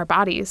shapes our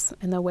bodies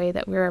and the way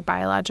that we're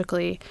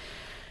biologically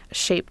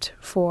shaped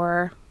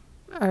for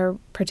a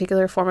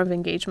particular form of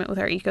engagement with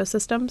our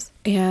ecosystems.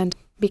 And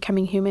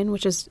Becoming Human,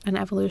 which is an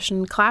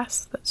evolution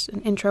class. That's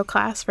an intro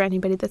class for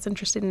anybody that's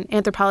interested in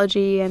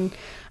anthropology and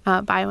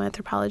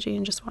bioanthropology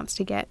and just wants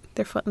to get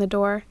their foot in the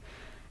door.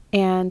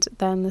 And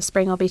then this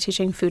spring I'll be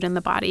teaching Food in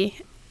the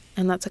Body.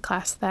 And that's a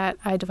class that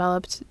I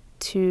developed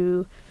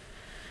to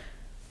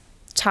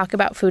talk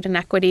about food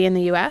inequity in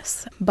the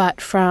U.S., but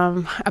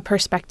from a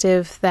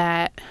perspective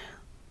that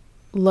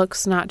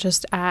looks not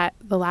just at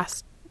the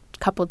last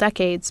couple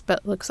decades,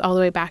 but looks all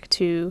the way back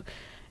to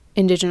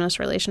Indigenous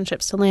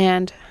relationships to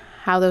land,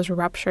 how those were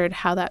ruptured,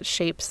 how that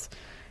shapes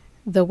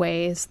the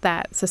ways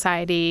that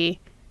society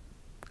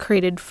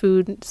created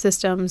food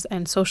systems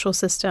and social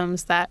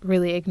systems that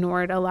really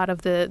ignored a lot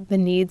of the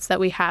needs that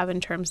we have in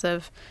terms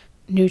of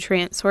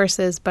nutrient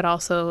sources, but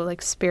also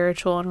like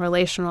spiritual and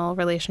relational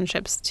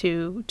relationships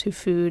to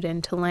food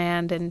and to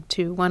land and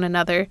to one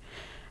another,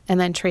 and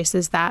then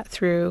traces that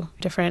through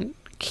different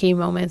key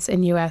moments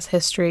in U.S.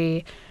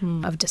 history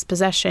of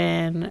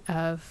dispossession,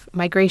 of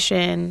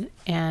migration,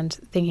 and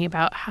thinking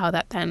about how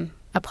that then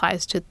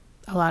applies to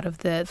a lot of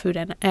the food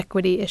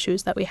inequity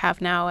issues that we have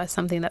now as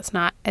something that's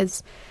not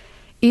as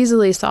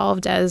easily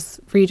solved as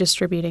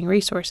redistributing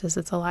resources.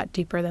 It's a lot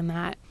deeper than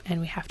that,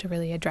 and we have to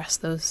really address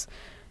those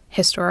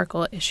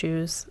historical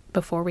issues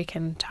before we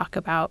can talk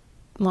about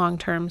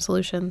long-term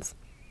solutions.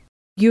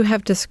 You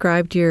have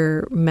described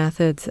your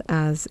methods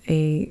as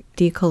a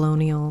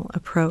decolonial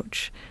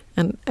approach,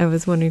 and I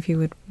was wondering if you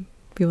would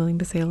be willing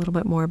to say a little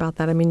bit more about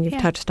that. I mean,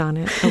 you've touched on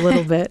it a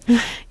little bit.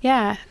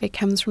 Yeah, it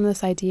comes from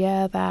this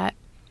idea that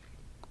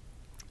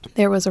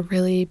there was a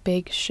really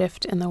big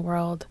shift in the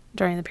world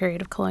during the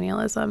period of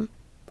colonialism.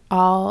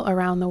 All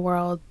around the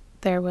world,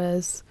 there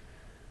was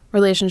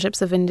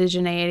relationships of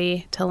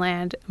indigeneity to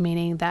land,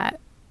 meaning that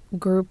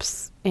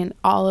groups in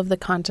all of the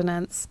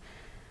continents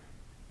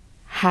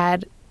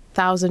had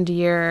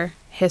 1,000-year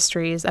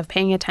histories of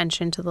paying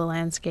attention to the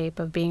landscape,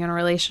 of being in a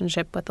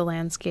relationship with the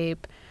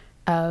landscape,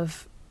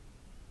 of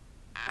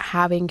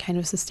having kind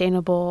of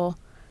sustainable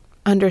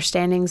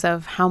understandings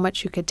of how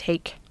much you could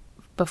take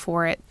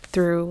before it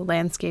threw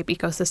landscape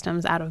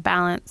ecosystems out of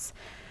balance,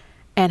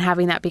 and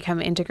having that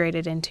become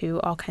integrated into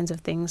all kinds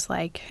of things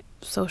like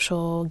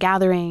social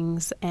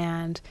gatherings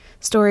and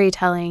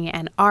storytelling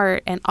and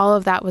art, and all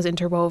of that was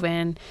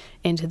interwoven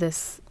into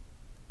this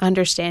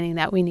understanding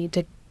that we need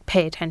to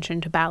pay attention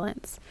to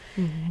balance.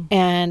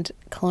 And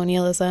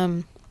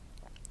colonialism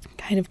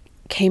kind of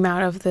came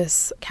out of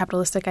this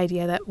capitalistic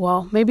idea that,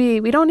 well, maybe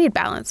we don't need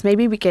balance.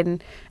 Maybe we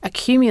can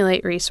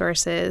accumulate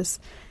resources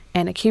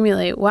and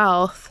accumulate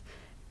wealth,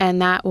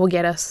 and that will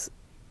get us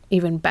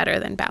even better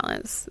than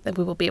balance, that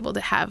we will be able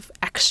to have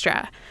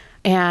extra.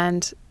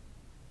 And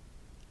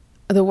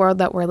the world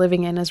that we're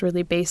living in is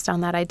really based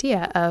on that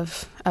idea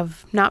of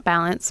not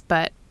balance,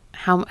 but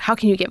how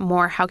can you get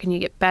more? How can you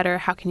get better?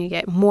 How can you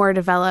get more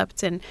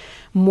developed and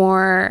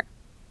more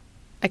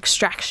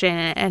extraction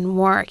and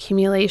more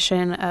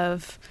accumulation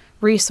of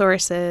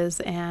resources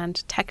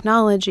and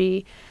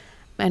technology?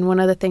 And one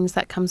of the things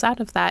that comes out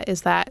of that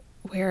is that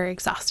we're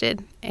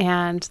exhausted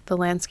and the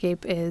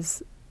landscape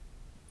is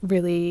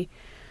really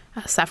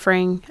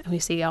suffering. And we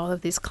see all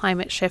of these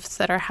climate shifts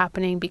that are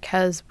happening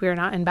because we're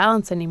not in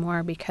balance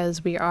anymore,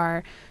 because we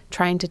are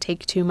trying to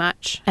take too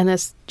much. And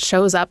this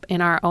shows up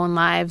in our own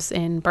lives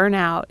in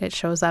burnout. It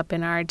shows up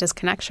in our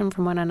disconnection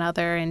from one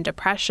another, in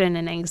depression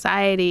and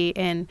anxiety,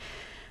 and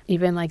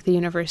even like the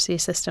university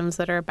systems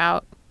that are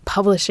about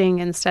publishing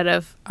instead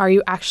of, are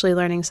you actually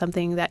learning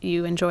something that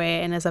you enjoy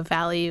and is of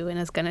value and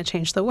is going to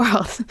change the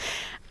world?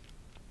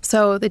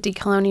 So the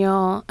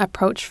decolonial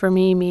approach for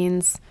me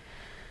means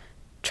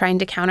trying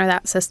to counter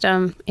that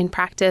system in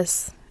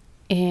practice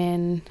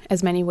in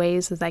as many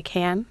ways as I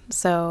can.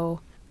 So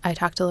I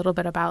talked a little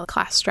bit about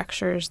class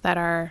structures that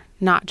are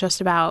not just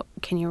about,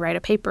 can you write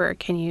a paper?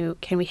 Can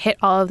we hit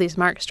all of these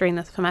marks during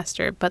the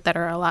semester, but that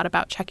are a lot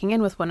about checking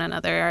in with one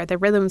another. Are there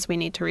rhythms we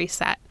need to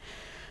reset?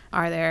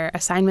 Are there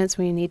assignments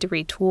we need to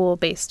retool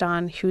based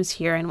on who's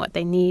here and what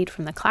they need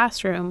from the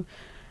classroom?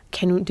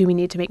 Do we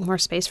need to make more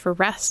space for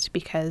rest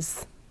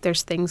because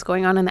there's things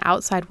going on in the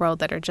outside world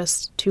that are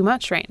just too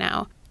much right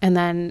now? And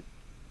then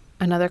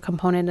another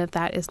component of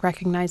that is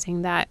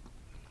recognizing that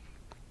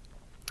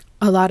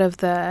a lot of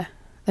the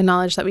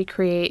knowledge that we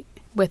create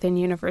within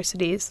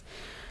universities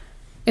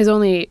is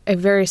only a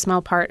very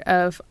small part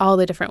of all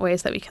the different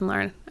ways that we can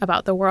learn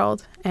about the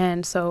world.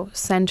 And so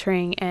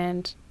centering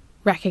and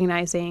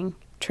recognizing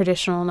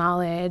traditional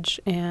knowledge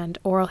and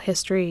oral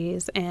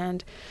histories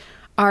and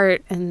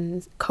art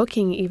and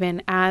cooking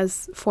even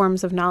as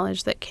forms of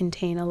knowledge that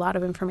contain a lot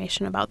of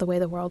information about the way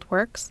the world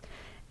works,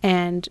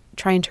 and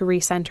trying to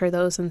recenter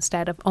those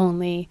instead of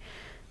only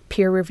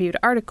peer-reviewed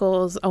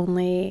articles,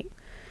 only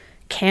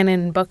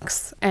canon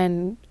books,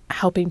 and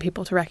helping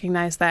people to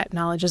recognize that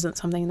knowledge isn't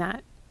something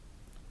that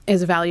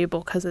is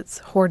valuable because it's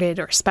hoarded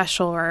or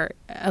special or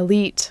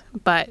elite,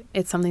 but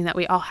it's something that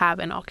we all have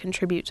and all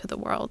contribute to the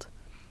world.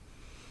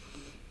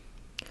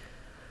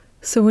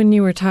 So when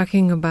you were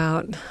talking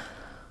about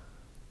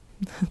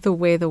the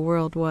way the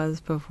world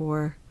was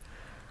before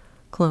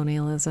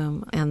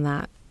colonialism and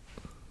that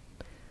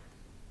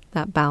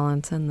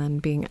balance and then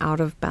being out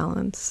of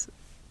balance,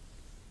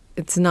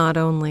 it's not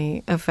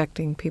only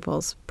affecting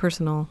people's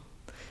personal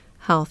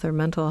health or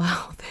mental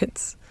health,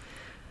 it's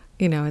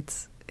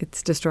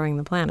destroying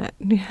the planet.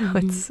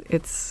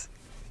 It's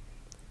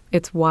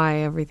why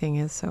everything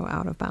is so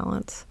out of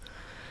balance.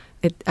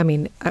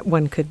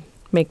 One could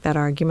make that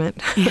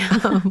argument.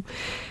 Yeah.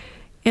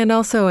 And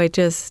also I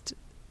just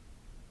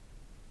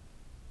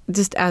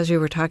as you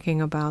were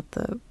talking about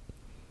the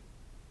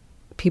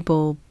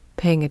people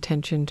paying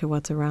attention to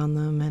what's around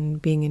them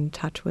and being in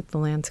touch with the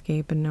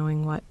landscape and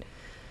knowing what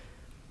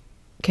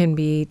can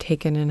be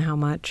taken and how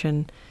much,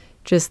 and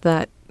just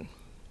that,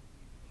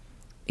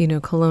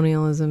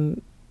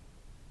 colonialism,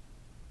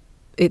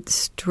 it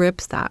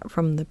strips that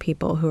from the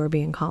people who are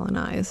being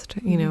colonized.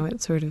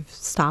 It sort of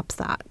stops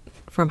that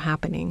from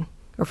happening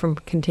or from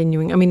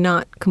continuing.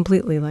 Not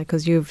completely,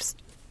 because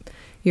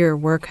your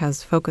work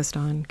has focused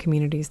on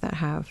communities that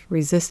have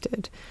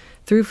resisted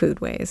through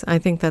foodways. I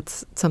think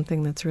that's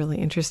something that's really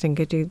interesting.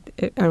 I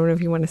don't know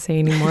if you want to say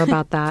any more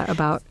about that,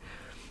 about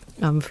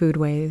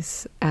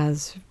foodways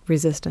as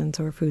resistance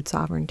or food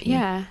sovereignty.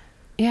 Yeah.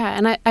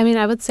 And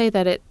I would say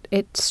that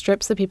it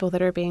strips the people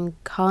that are being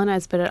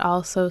colonized, but it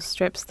also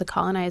strips the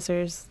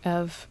colonizers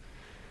of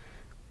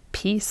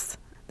peace.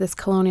 This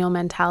colonial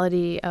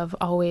mentality of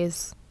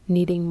always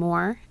needing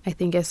more, I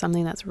think, is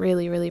something that's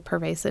really, really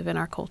pervasive in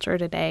our culture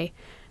today,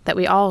 that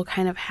we all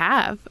kind of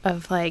have,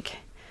 of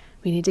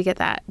we need to get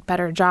that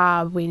better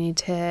job, we need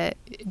to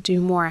do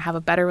more, have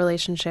a better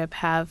relationship,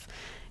 have,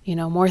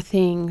 more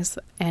things.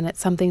 And it's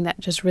something that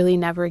just really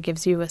never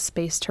gives you a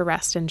space to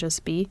rest and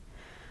just be.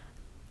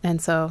 And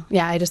so,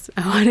 yeah, I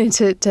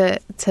wanted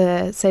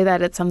to say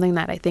that it's something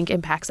that I think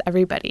impacts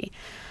everybody.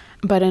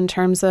 But in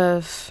terms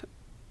of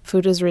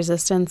food as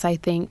resistance, I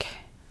think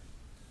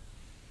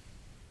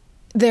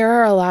there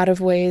are a lot of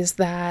ways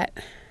that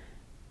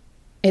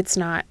it's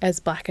not as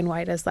black and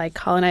white as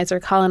colonized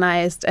or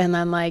colonized, and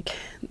then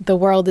the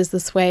world is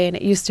this way and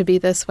it used to be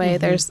this way.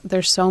 Mm-hmm.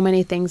 There's so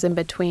many things in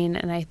between,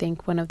 and I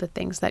think one of the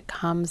things that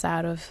comes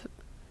out of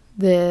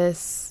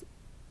this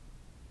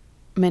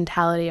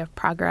mentality of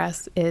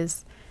progress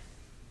is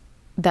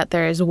that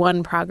there is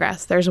one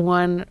progress. There's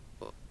one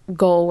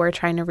goal we're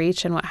trying to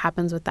reach, and what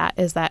happens with that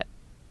is that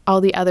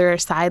all the other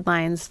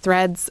sidelines,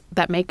 threads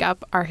that make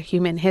up our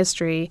human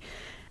history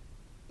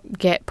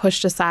get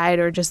pushed aside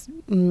or just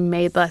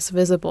made less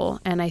visible.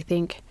 And I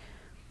think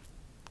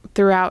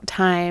throughout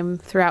time,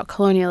 throughout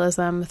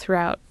colonialism,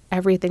 throughout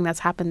everything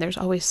that's happened, there's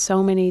always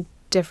so many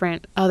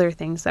different other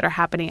things that are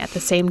happening at the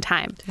same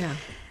time. Yeah.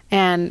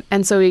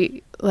 And so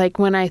we,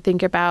 when I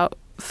think about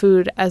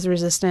food as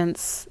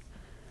resistance,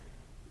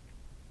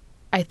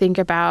 I think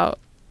about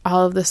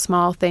all of the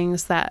small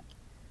things that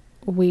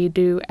we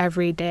do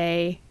every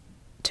day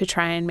to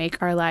try and make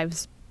our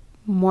lives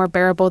more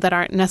bearable, that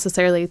aren't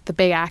necessarily the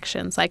big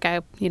actions.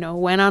 I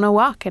went on a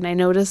walk and I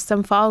noticed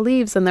some fall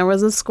leaves and there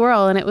was a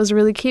squirrel and it was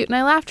really cute and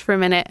I laughed for a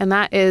minute. And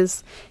that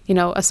is,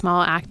 a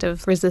small act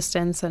of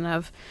resistance and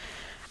of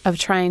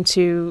trying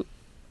to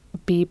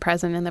be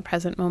present in the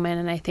present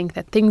moment. And I think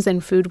that things in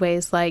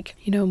foodways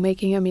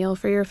making a meal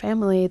for your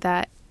family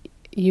that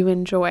you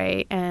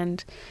enjoy,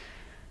 and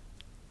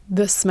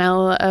the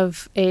smell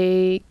of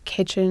a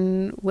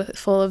kitchen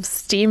full of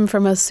steam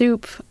from a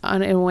soup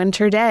on a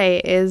winter day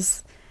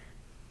is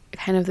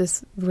kind of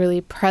this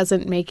really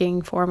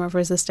present-making form of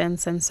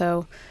resistance. And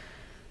so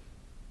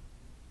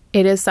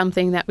it is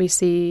something that we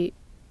see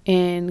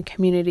in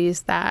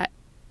communities that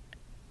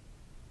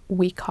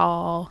we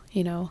call,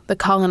 the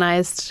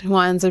colonized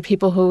ones, or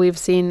people who we've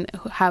seen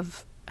who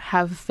have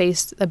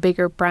faced a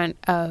bigger brunt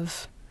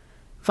of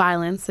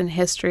violence in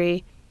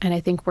history. And I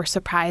think we're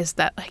surprised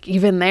that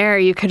even there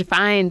you could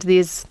find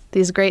these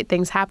great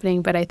things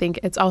happening. But I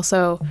think it's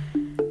also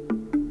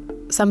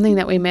something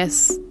that we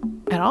miss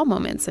at all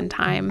moments in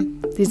time.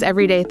 These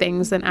everyday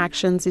things and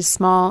actions, these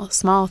small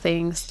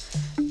things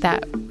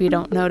that we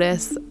don't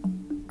notice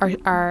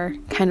are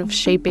kind of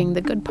shaping the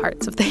good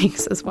parts of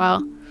things as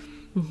well.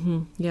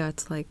 Mm-hmm. Yeah,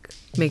 it's like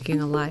making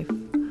a life.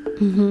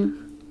 Mm-hmm.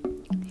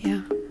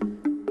 Yeah.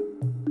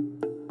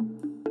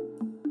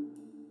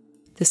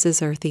 This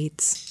is Earth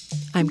Eats.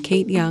 I'm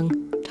Kate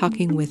Young,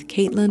 talking with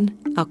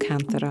Keitlyn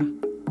Alcantara.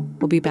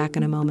 We'll be back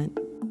in a moment.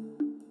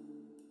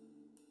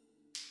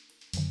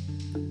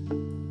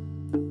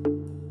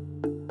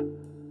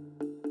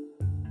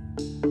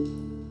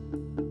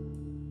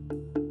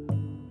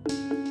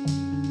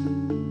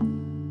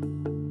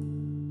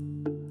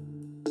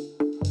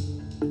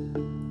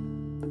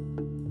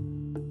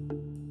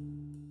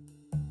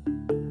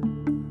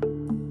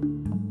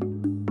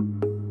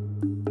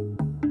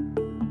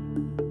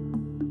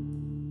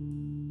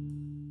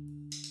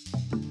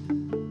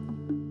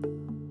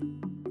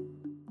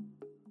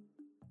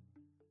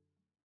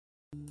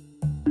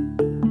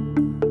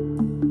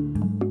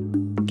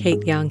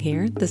 Kate Young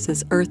here. This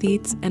is Earth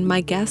Eats, and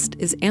my guest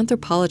is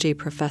anthropology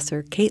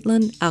professor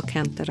Keitlyn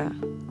Alcantara.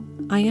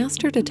 I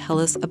asked her to tell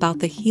us about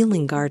the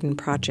Healing Garden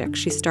project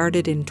she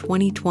started in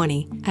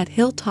 2020 at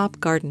Hilltop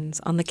Gardens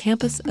on the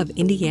campus of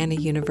Indiana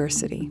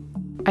University.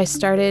 I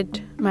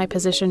started my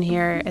position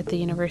here at the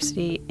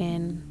university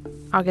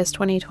in August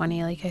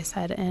 2020, like I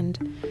said, and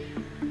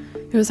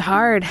it was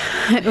hard.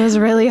 It was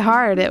really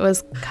hard. It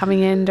was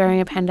coming in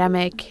during a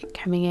pandemic,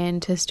 coming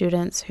in to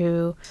students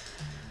who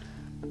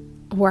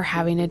were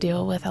having to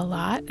deal with a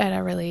lot at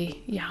a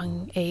really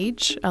young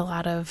age, a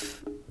lot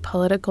of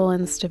political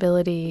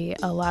instability,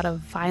 a lot of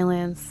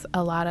violence,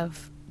 a lot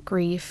of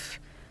grief,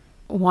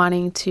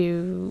 wanting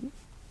to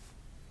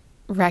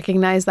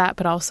recognize that,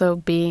 but also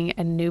being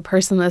a new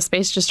person in the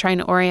space, just trying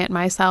to orient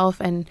myself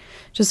and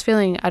just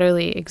feeling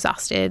utterly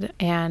exhausted.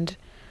 And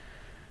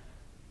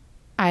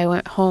I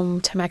went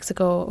home to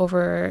Mexico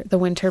over the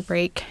winter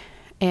break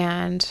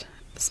and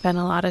spent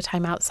a lot of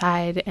time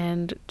outside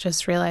and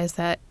just realized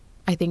that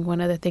I think one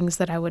of the things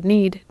that I would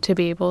need to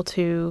be able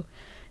to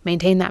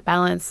maintain that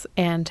balance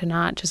and to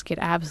not just get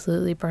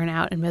absolutely burnt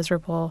out and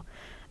miserable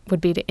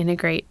would be to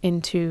integrate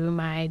into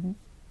my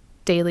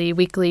daily,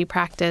 weekly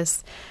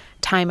practice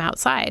time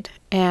outside.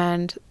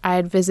 And I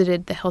had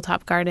visited the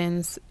Hilltop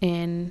Gardens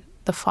in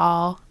the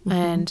fall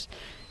and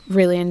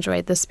really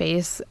enjoyed the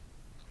space.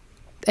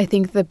 I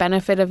think the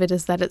benefit of it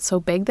is that it's so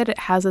big that it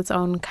has its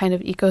own kind of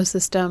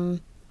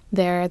ecosystem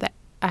there that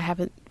I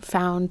haven't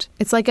found.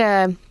 It's like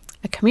a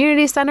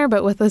community center,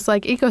 but with this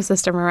like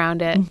ecosystem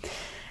around it.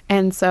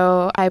 And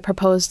so I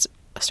proposed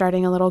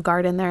starting a little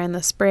garden there in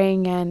the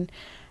spring, and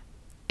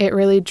it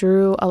really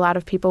drew a lot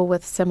of people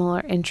with similar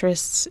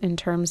interests in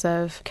terms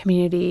of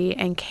community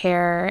and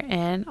care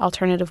and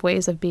alternative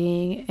ways of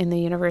being in the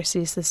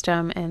university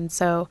system. And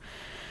so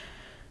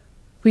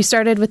we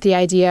started with the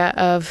idea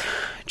of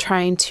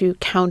trying to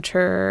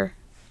counter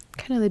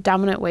kind of the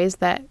dominant ways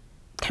that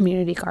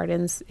community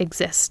gardens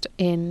exist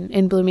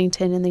in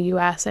Bloomington in the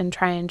U.S. and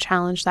try and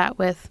challenge that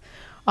with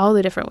all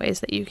the different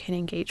ways that you can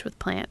engage with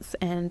plants.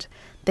 And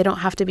they don't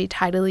have to be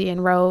tidily in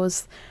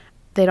rows.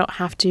 They don't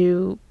have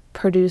to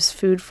produce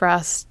food for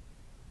us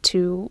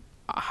to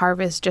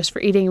harvest just for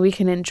eating. We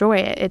can enjoy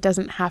it. It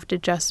doesn't have to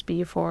just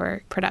be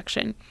for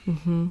production.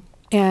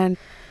 And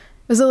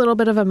it was a little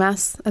bit of a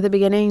mess at the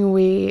beginning.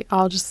 We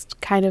all just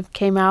kind of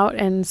came out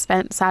and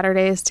spent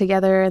Saturdays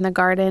together in the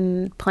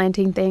garden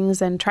planting things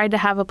and tried to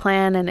have a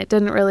plan, and it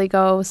didn't really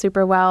go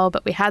super well,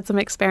 but we had some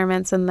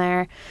experiments in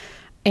there.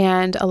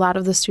 And a lot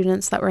of the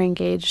students that were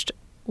engaged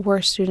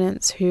were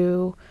students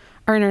who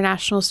are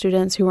international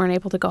students who weren't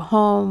able to go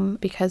home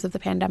because of the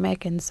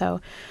pandemic. And so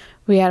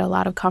we had a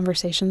lot of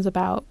conversations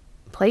about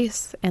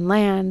place and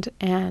land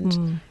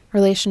and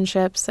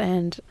relationships.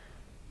 And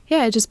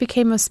yeah, it just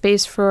became a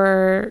space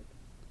for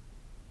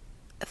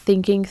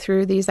thinking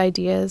through these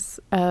ideas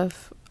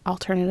of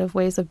alternative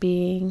ways of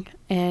being,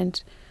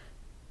 and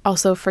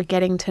also for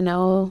getting to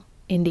know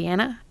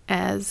Indiana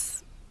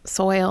as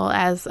soil,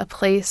 as a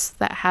place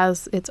that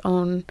has its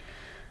own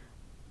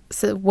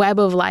web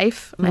of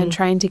life, and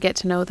trying to get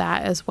to know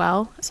that as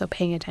well. So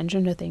paying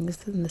attention to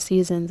things in the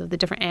seasons of the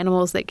different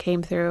animals that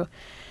came through.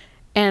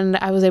 And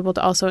I was able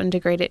to also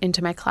integrate it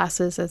into my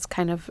classes as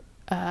kind of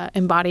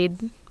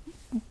embodied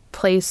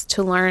place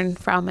to learn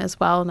from as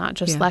well, not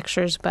just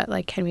lectures, but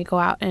like, can we go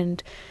out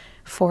and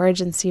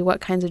forage and see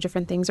what kinds of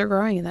different things are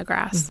growing in the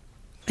grass?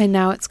 And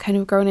now it's kind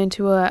of grown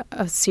into a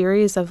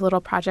series of little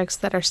projects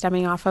that are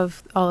stemming off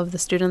of all of the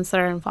students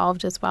that are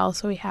involved as well.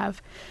 So we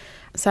have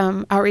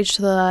some outreach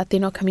to the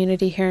Latino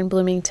community here in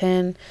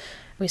Bloomington.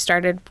 We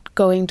started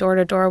going door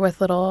to door with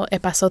little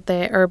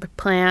epazote herb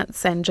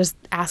plants and just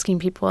asking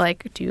people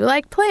like, do you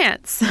like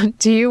plants?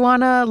 Do you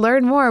want to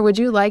learn more? Would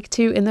you like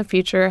to, in the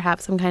future, have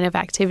some kind of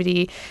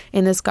activity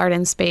in this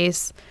garden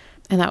space?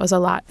 And that was a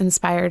lot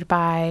inspired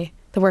by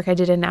the work I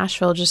did in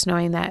Nashville, just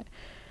knowing that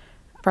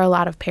for a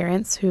lot of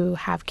parents who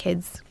have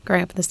kids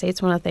growing up in the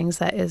States, one of the things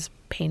that is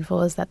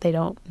painful is that they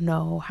don't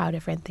know how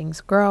different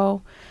things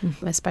grow,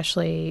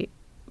 especially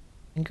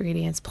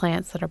ingredients,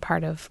 plants that are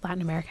part of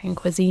Latin American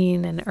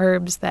cuisine, and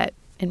herbs that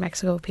in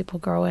Mexico people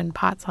grow in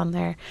pots on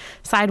their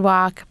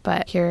sidewalk,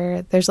 but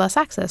here there's less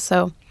access.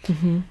 So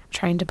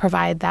trying to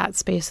provide that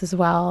space as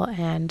well,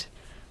 and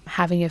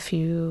having a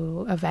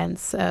few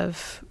events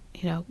of,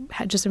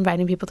 just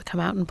inviting people to come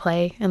out and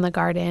play in the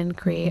garden,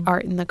 create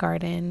art in the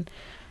garden,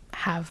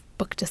 have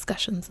book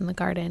discussions in the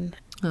garden.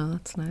 Oh,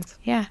 that's nice.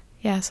 Yeah.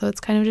 So it's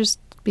kind of just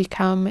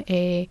become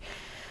a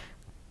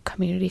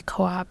community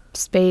co-op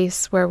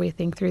space where we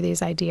think through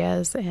these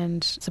ideas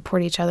and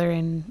support each other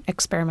in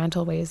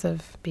experimental ways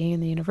of being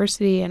in the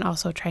university, and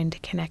also trying to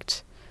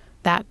connect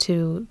that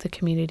to the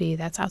community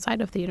that's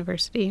outside of the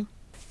university.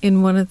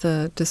 In one of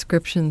the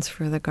descriptions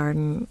for the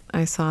garden,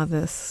 I saw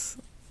this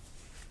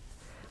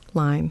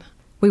line.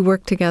 We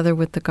work together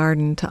with the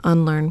garden to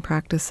unlearn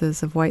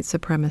practices of white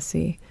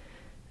supremacy,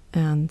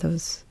 and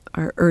those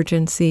are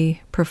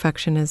urgency,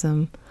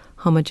 perfectionism,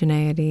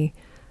 homogeneity,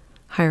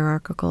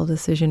 hierarchical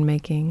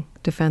decision-making,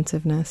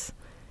 defensive,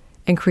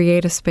 and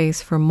create a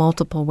space for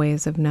multiple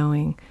ways of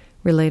knowing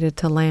related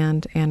to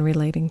land and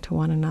relating to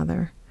one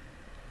another.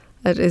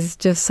 It is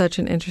just such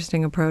an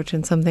interesting approach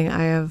and something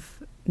I have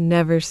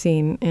never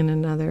seen in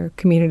another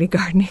community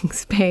gardening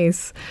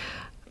space.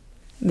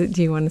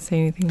 Do you want to say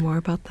anything more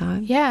about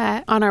that?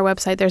 Yeah. On our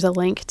website, there's a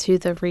link to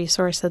the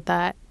resource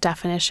that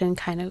definition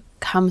kind of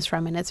comes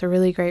from. And it's a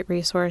really great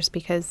resource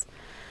because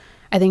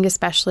I think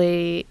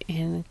especially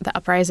in the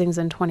uprisings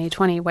in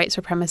 2020, white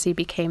supremacy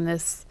became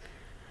this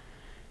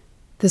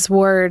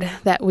word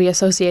that we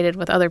associated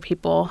with other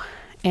people,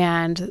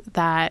 and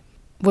that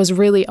was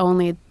really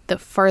only the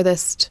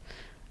furthest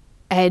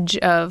edge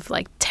of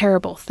like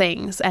terrible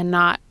things, and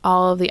not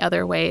all of the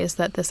other ways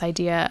that this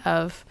idea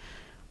of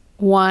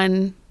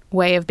one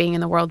way of being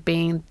in the world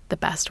being the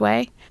best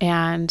way.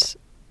 And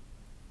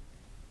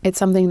it's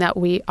something that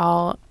we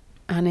all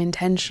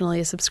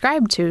unintentionally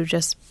subscribe to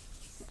just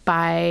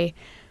by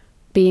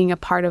being a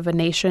part of a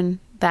nation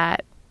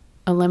that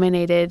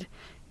eliminated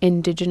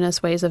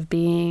Indigenous ways of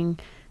being,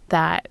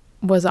 that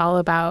was all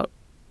about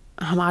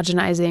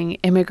homogenizing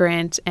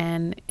immigrant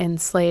and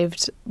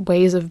enslaved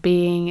ways of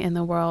being in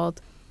the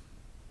world.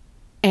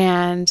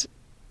 And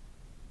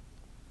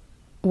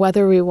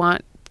whether we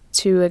want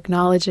to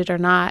acknowledge it or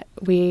not,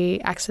 we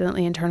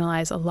accidentally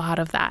internalize a lot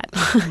of that.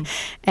 Mm-hmm.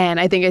 And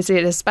I think I see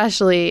it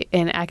especially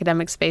in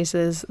academic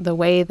spaces. The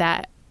way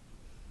that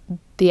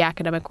the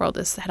academic world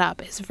is set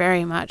up is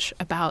very much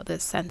about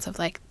this sense of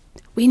like,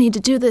 we need to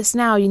do this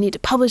now. You need to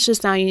publish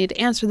this now. You need to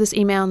answer this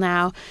email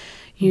now.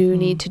 You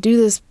need to do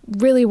this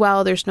really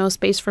well. There's no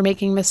space for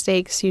making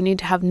mistakes. You need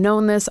to have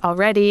known this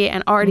already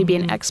and already be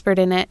an expert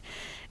in it.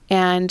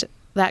 And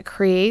that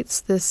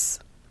creates this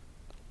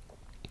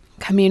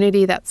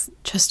community that's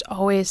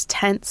always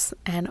tense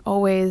and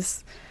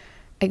always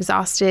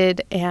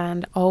exhausted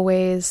and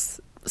always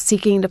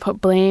seeking to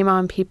put blame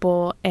on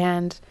people.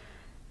 And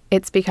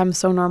it's become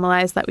so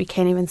normalized that we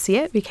can't even see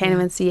it. We can't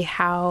even see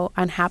how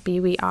unhappy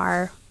we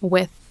are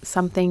with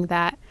something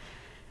that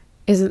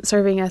isn't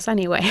serving us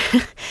anyway.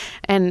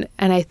 And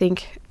I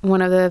think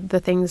one of the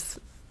things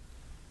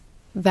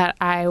that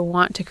I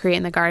want to create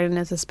in the garden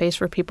is a space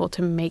for people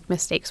to make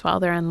mistakes while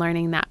they're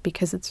unlearning that,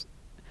 because it's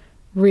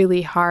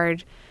really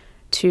hard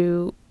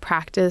to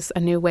practice a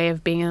new way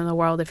of being in the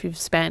world if you've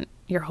spent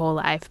your whole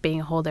life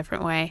being a whole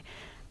different way.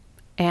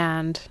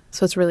 And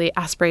so it's really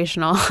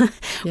aspirational.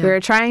 Yeah. We're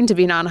trying to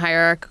be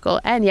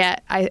non-hierarchical, and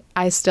yet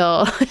I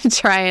still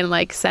try and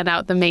like send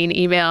out the main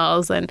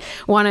emails and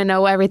want to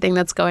know everything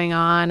that's going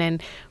on.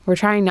 And we're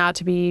trying not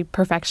to be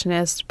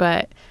perfectionist,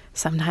 but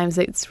sometimes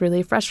it's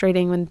really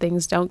frustrating when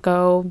things don't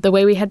go the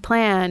way we had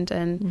planned.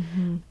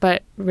 And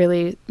but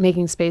really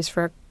making space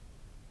for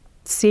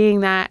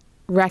seeing that,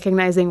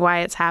 recognizing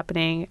why it's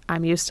happening.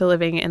 I'm used to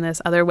living in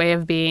this other way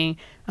of being.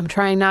 I'm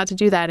trying not to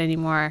do that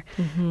anymore.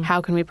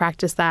 How can we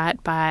practice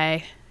that?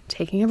 By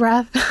taking a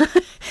breath,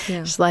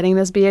 just letting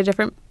this be a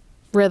different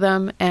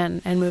rhythm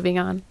and moving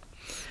on.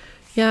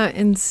 Yeah,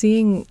 and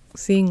seeing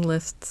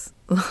lists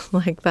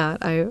like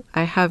that,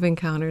 I have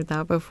encountered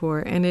that before.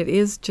 And it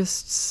is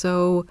just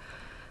so,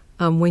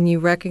 when you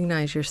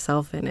recognize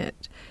yourself in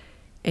it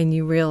and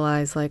you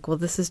realize like, well,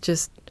 this is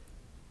just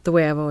the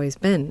way I've always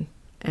been.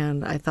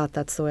 And I thought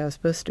that's the way I was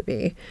supposed to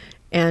be.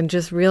 And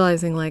just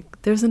realizing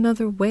like there's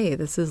another way.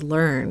 This is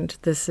learned.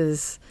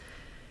 These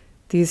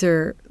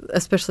are,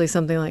 especially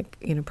something like,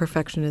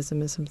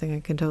 perfectionism is something I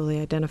can totally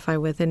identify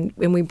with. And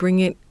we bring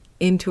it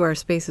into our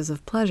spaces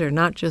of pleasure,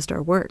 not just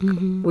our work.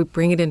 We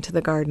bring it into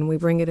the garden. We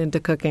bring it into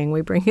cooking.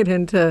 We bring it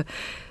into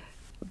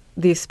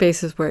these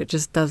spaces where it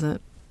just doesn't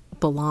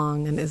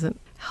belong and isn't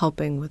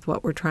helping with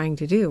what we're trying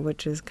to do,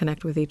 which is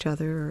connect with each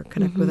other or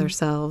connect with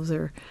ourselves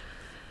or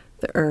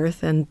the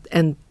earth,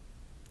 and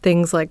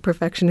things like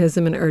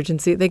perfectionism and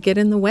urgency, they get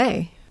in the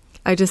way.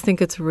 I just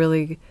think it's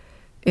really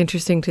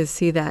interesting to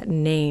see that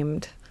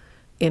named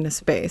in a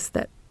space,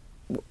 that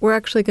we're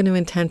actually going to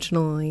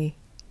intentionally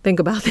think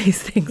about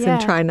these things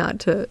and try not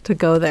to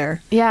go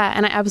there. Yeah,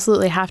 and I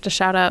absolutely have to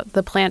shout out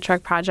the Plant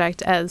Truck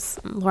Project, as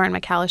Lauren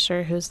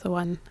McAllister, who's the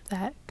one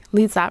that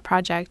leads that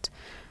project.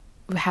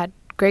 We had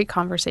great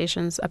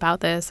conversations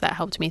about this that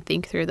helped me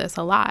think through this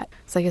a lot.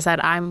 So like I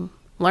said, I'm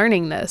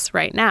learning this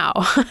right now.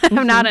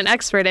 I'm not an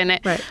expert in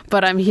it,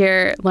 but I'm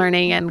here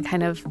learning and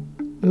kind of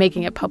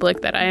making it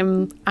public that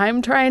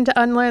I'm trying to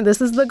unlearn.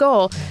 This is the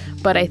goal.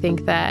 But I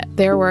think that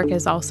their work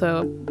is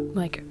also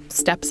like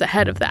steps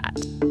ahead of that.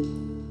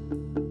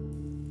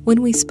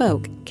 When we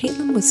spoke,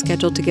 Keitlyn was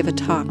scheduled to give a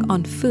talk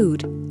on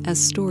food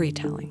as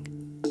storytelling.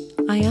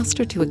 I asked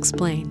her to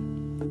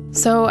explain.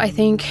 So I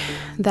think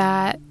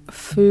that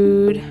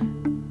food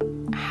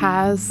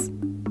has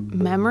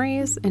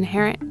memories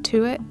inherent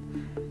to it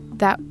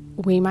that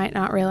we might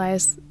not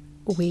realize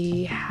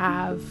we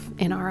have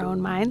in our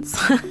own minds.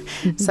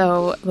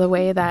 So the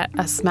way that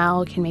a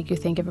smell can make you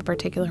think of a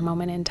particular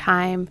moment in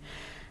time,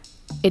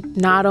 it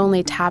not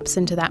only taps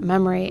into that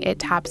memory, it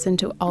taps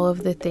into all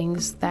of the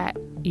things that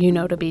you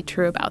know to be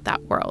true about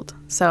that world.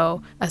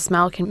 So a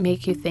smell can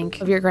make you think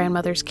of your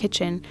grandmother's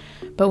kitchen,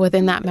 but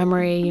within that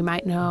memory, you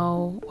might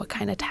know what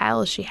kind of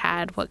tiles she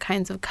had, what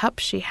kinds of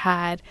cups she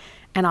had,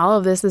 And all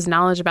of this is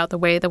knowledge about the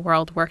way the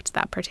world worked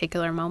that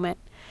particular moment.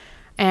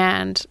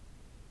 And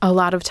a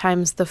lot of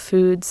times the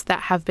foods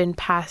that have been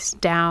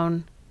passed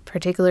down,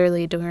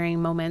 particularly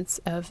during moments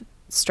of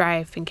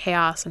strife and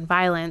chaos and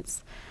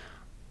violence,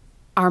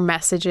 are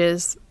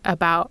messages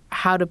about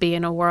how to be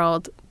in a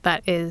world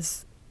that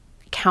is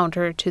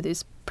counter to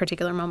these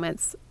particular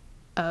moments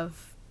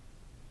of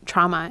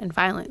trauma and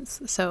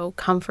violence. So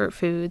comfort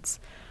foods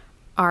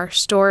are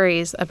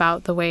stories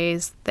about the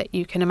ways that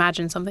you can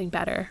imagine something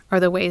better, or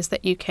the ways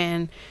that you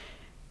can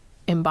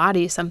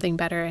embody something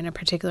better in a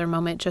particular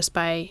moment just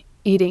by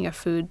eating a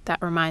food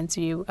that reminds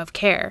you of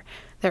care,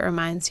 that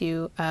reminds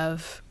you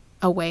of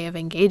a way of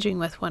engaging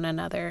with one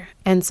another.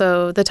 And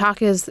so the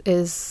talk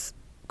is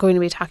going to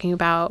be talking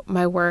about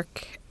my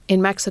work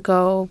in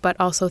Mexico, but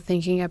also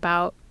thinking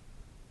about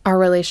our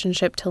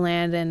relationship to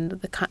land and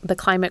the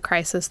climate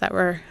crisis that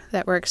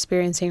we're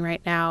experiencing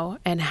right now,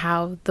 and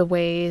how the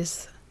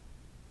ways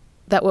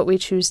that what we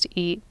choose to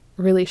eat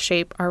really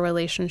shape our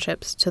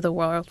relationships to the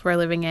world we're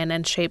living in,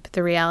 and shape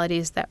the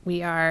realities that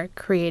we are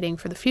creating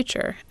for the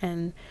future.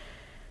 And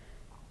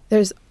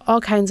there's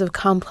all kinds of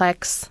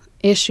complex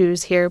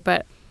issues here,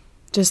 but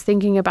just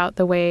thinking about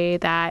the way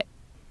that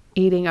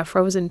eating a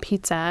frozen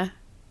pizza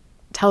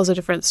tells a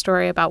different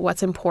story about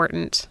what's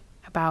important,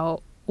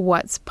 about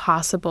what's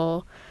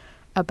possible,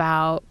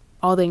 about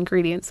all the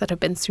ingredients that have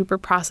been super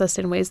processed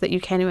in ways that you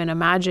can't even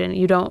imagine.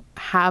 You don't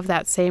have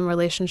that same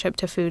relationship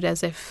to food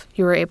as if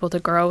you were able to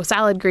grow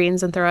salad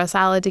greens and throw a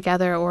salad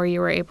together, or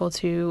you were able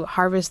to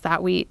harvest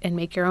that wheat and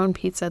make your own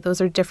pizza. Those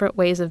are different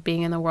ways of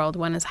being in the world.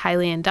 One is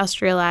highly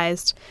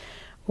industrialized.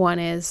 One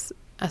is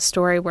a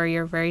story where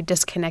you're very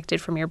disconnected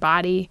from your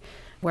body,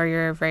 where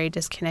you're very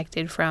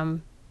disconnected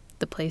from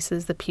the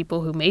places, the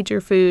people who made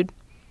your food.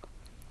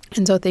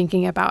 And so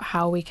thinking about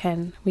how we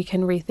can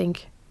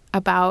rethink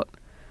about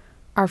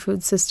our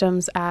food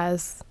systems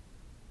as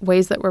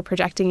ways that we're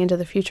projecting into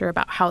the future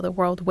about how the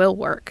world will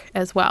work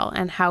as well,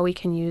 and how we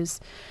can use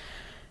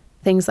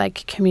things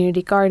like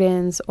community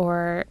gardens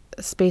or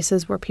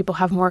spaces where people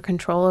have more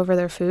control over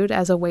their food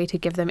as a way to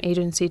give them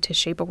agency to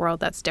shape a world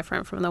that's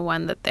different from the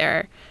one that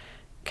they're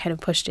kind of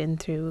pushed in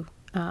through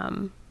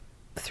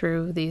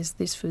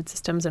these food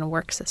systems and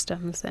work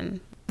systems and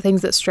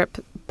things that strip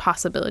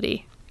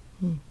possibility.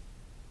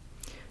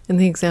 In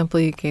the example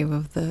you gave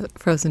of the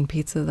frozen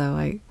pizza,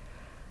 though,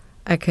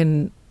 I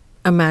can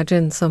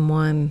imagine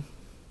someone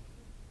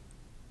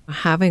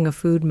having a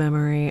food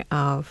memory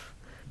of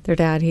their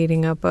dad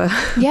heating up a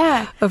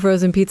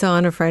frozen pizza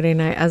on a Friday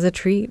night as a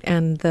treat,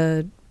 and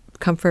the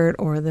comfort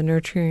or the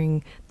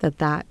nurturing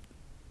that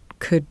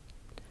could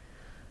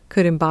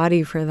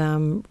embody for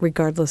them,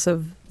 regardless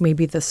of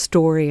maybe the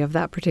story of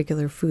that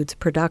particular food's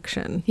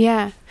production.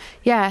 Yeah,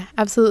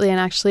 absolutely. And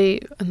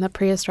actually, in the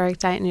prehistoric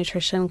diet and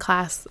nutrition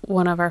class,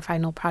 one of our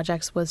final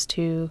projects was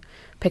to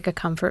pick a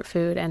comfort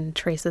food and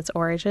trace its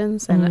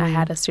origins. And I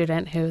had a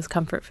student whose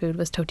comfort food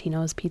was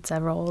Totino's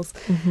pizza rolls.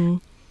 Mm-hmm.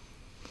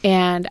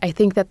 And I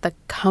think that the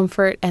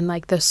comfort and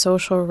like the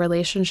social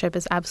relationship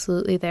is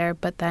absolutely there,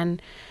 but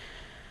then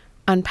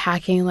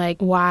unpacking like,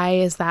 why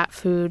is that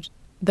food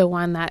the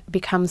one that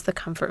becomes the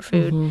comfort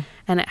food? Mm-hmm.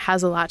 And it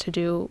has a lot to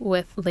do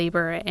with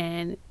labor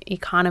and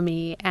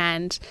economy.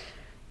 And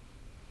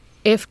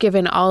if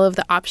given all of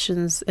the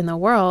options in the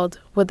world,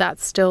 would that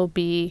still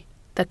be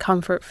the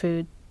comfort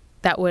food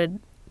that would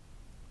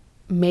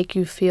make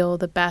you feel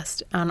the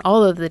best on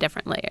all of the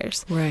different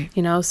layers? Right.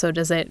 So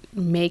does it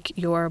make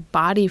your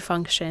body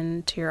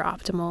function to your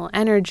optimal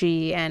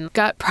energy and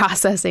gut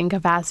processing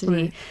capacity?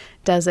 Right.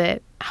 Does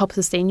it help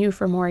sustain you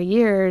for more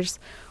years?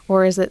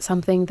 Or is it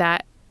something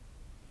that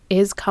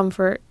is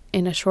comfort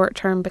in a short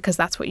term because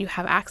that's what you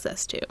have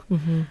access to?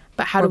 Mm-hmm.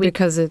 But how do we...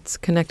 because it's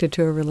connected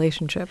to a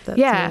relationship that's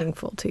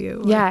meaningful to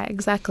you. Yeah,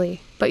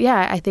 exactly. But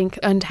I think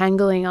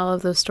untangling all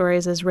of those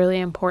stories is really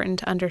important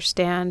to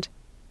understand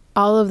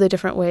all of the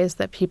different ways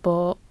that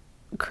people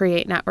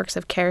create networks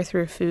of care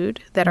through food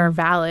that are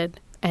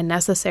valid and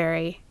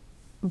necessary,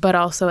 but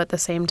also at the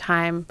same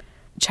time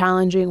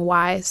challenging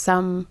why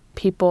some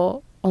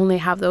people only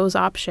have those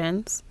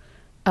options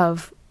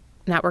of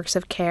networks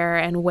of care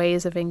and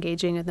ways of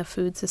engaging in the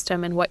food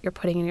system and what you're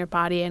putting in your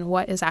body and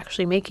what is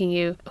actually making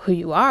you who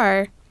you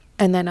are.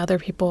 And then other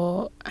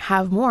people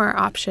have more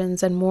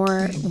options and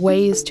more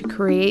ways to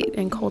create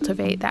and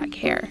cultivate that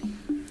care.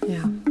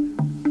 Yeah.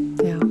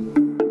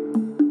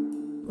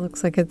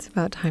 Looks like it's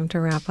about time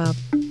to wrap up.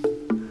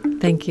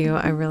 Thank you.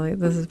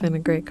 This has been a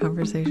great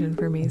conversation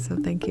for me, so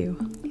thank you.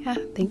 Yeah,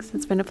 thanks.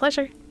 It's been a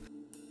pleasure.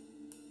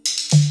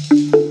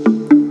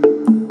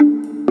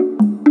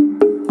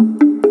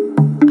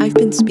 I've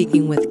been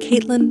speaking with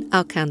Keitlyn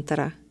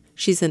Alcantara.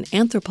 She's an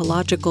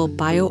anthropological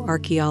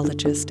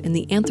bioarcheologist in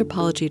the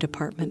anthropology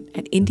department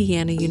at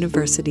Indiana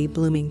University,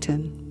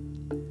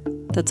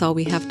 Bloomington. That's all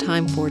we have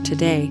time for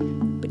today,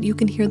 but you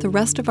can hear the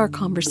rest of our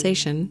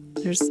conversation,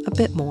 there's a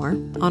bit more,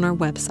 on our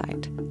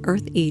website,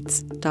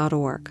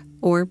 eartheats.org,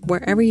 or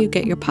wherever you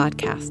get your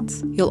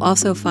podcasts. You'll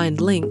also find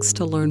links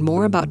to learn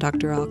more about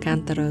Dr.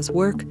 Alcantara's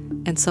work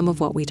and some of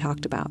what we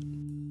talked about.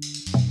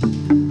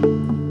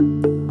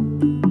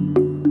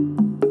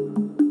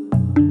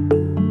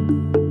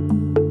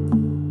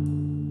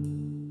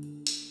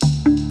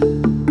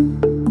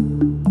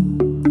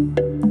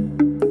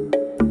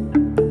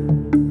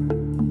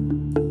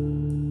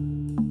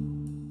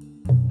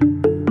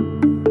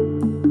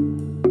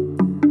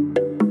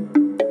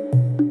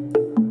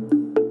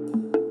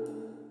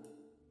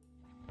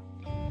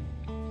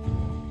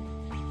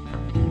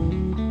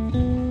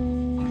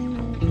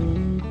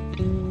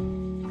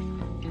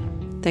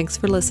 Thanks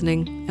for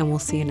listening, and we'll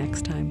see you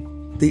next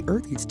time. The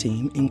Earth Eats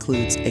team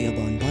includes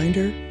Eobon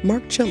Binder,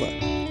 Mark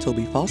Chilla,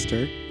 Toby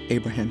Foster,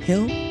 Abraham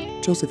Hill,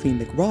 Josephine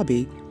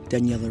McRobbie,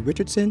 Daniela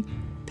Richardson,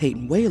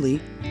 Peyton Whaley,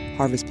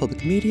 Harvest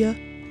Public Media,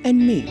 and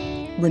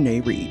me,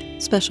 Renee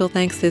Reed. Special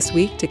thanks this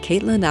week to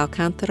Keitlyn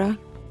Alcantara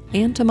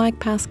and to Mike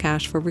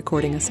Pascash for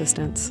recording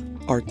assistance.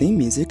 Our theme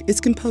music is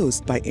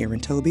composed by Aaron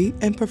Toby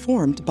and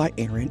performed by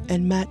Aaron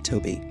and Matt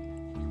Toby.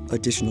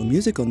 Additional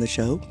music on the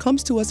show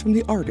comes to us from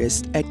the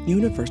artists at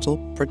Universal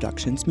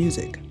Productions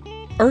Music.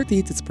 Earth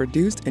Eats is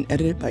produced and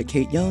edited by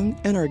Kate Young,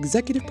 and our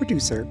executive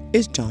producer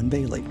is John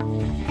Bailey.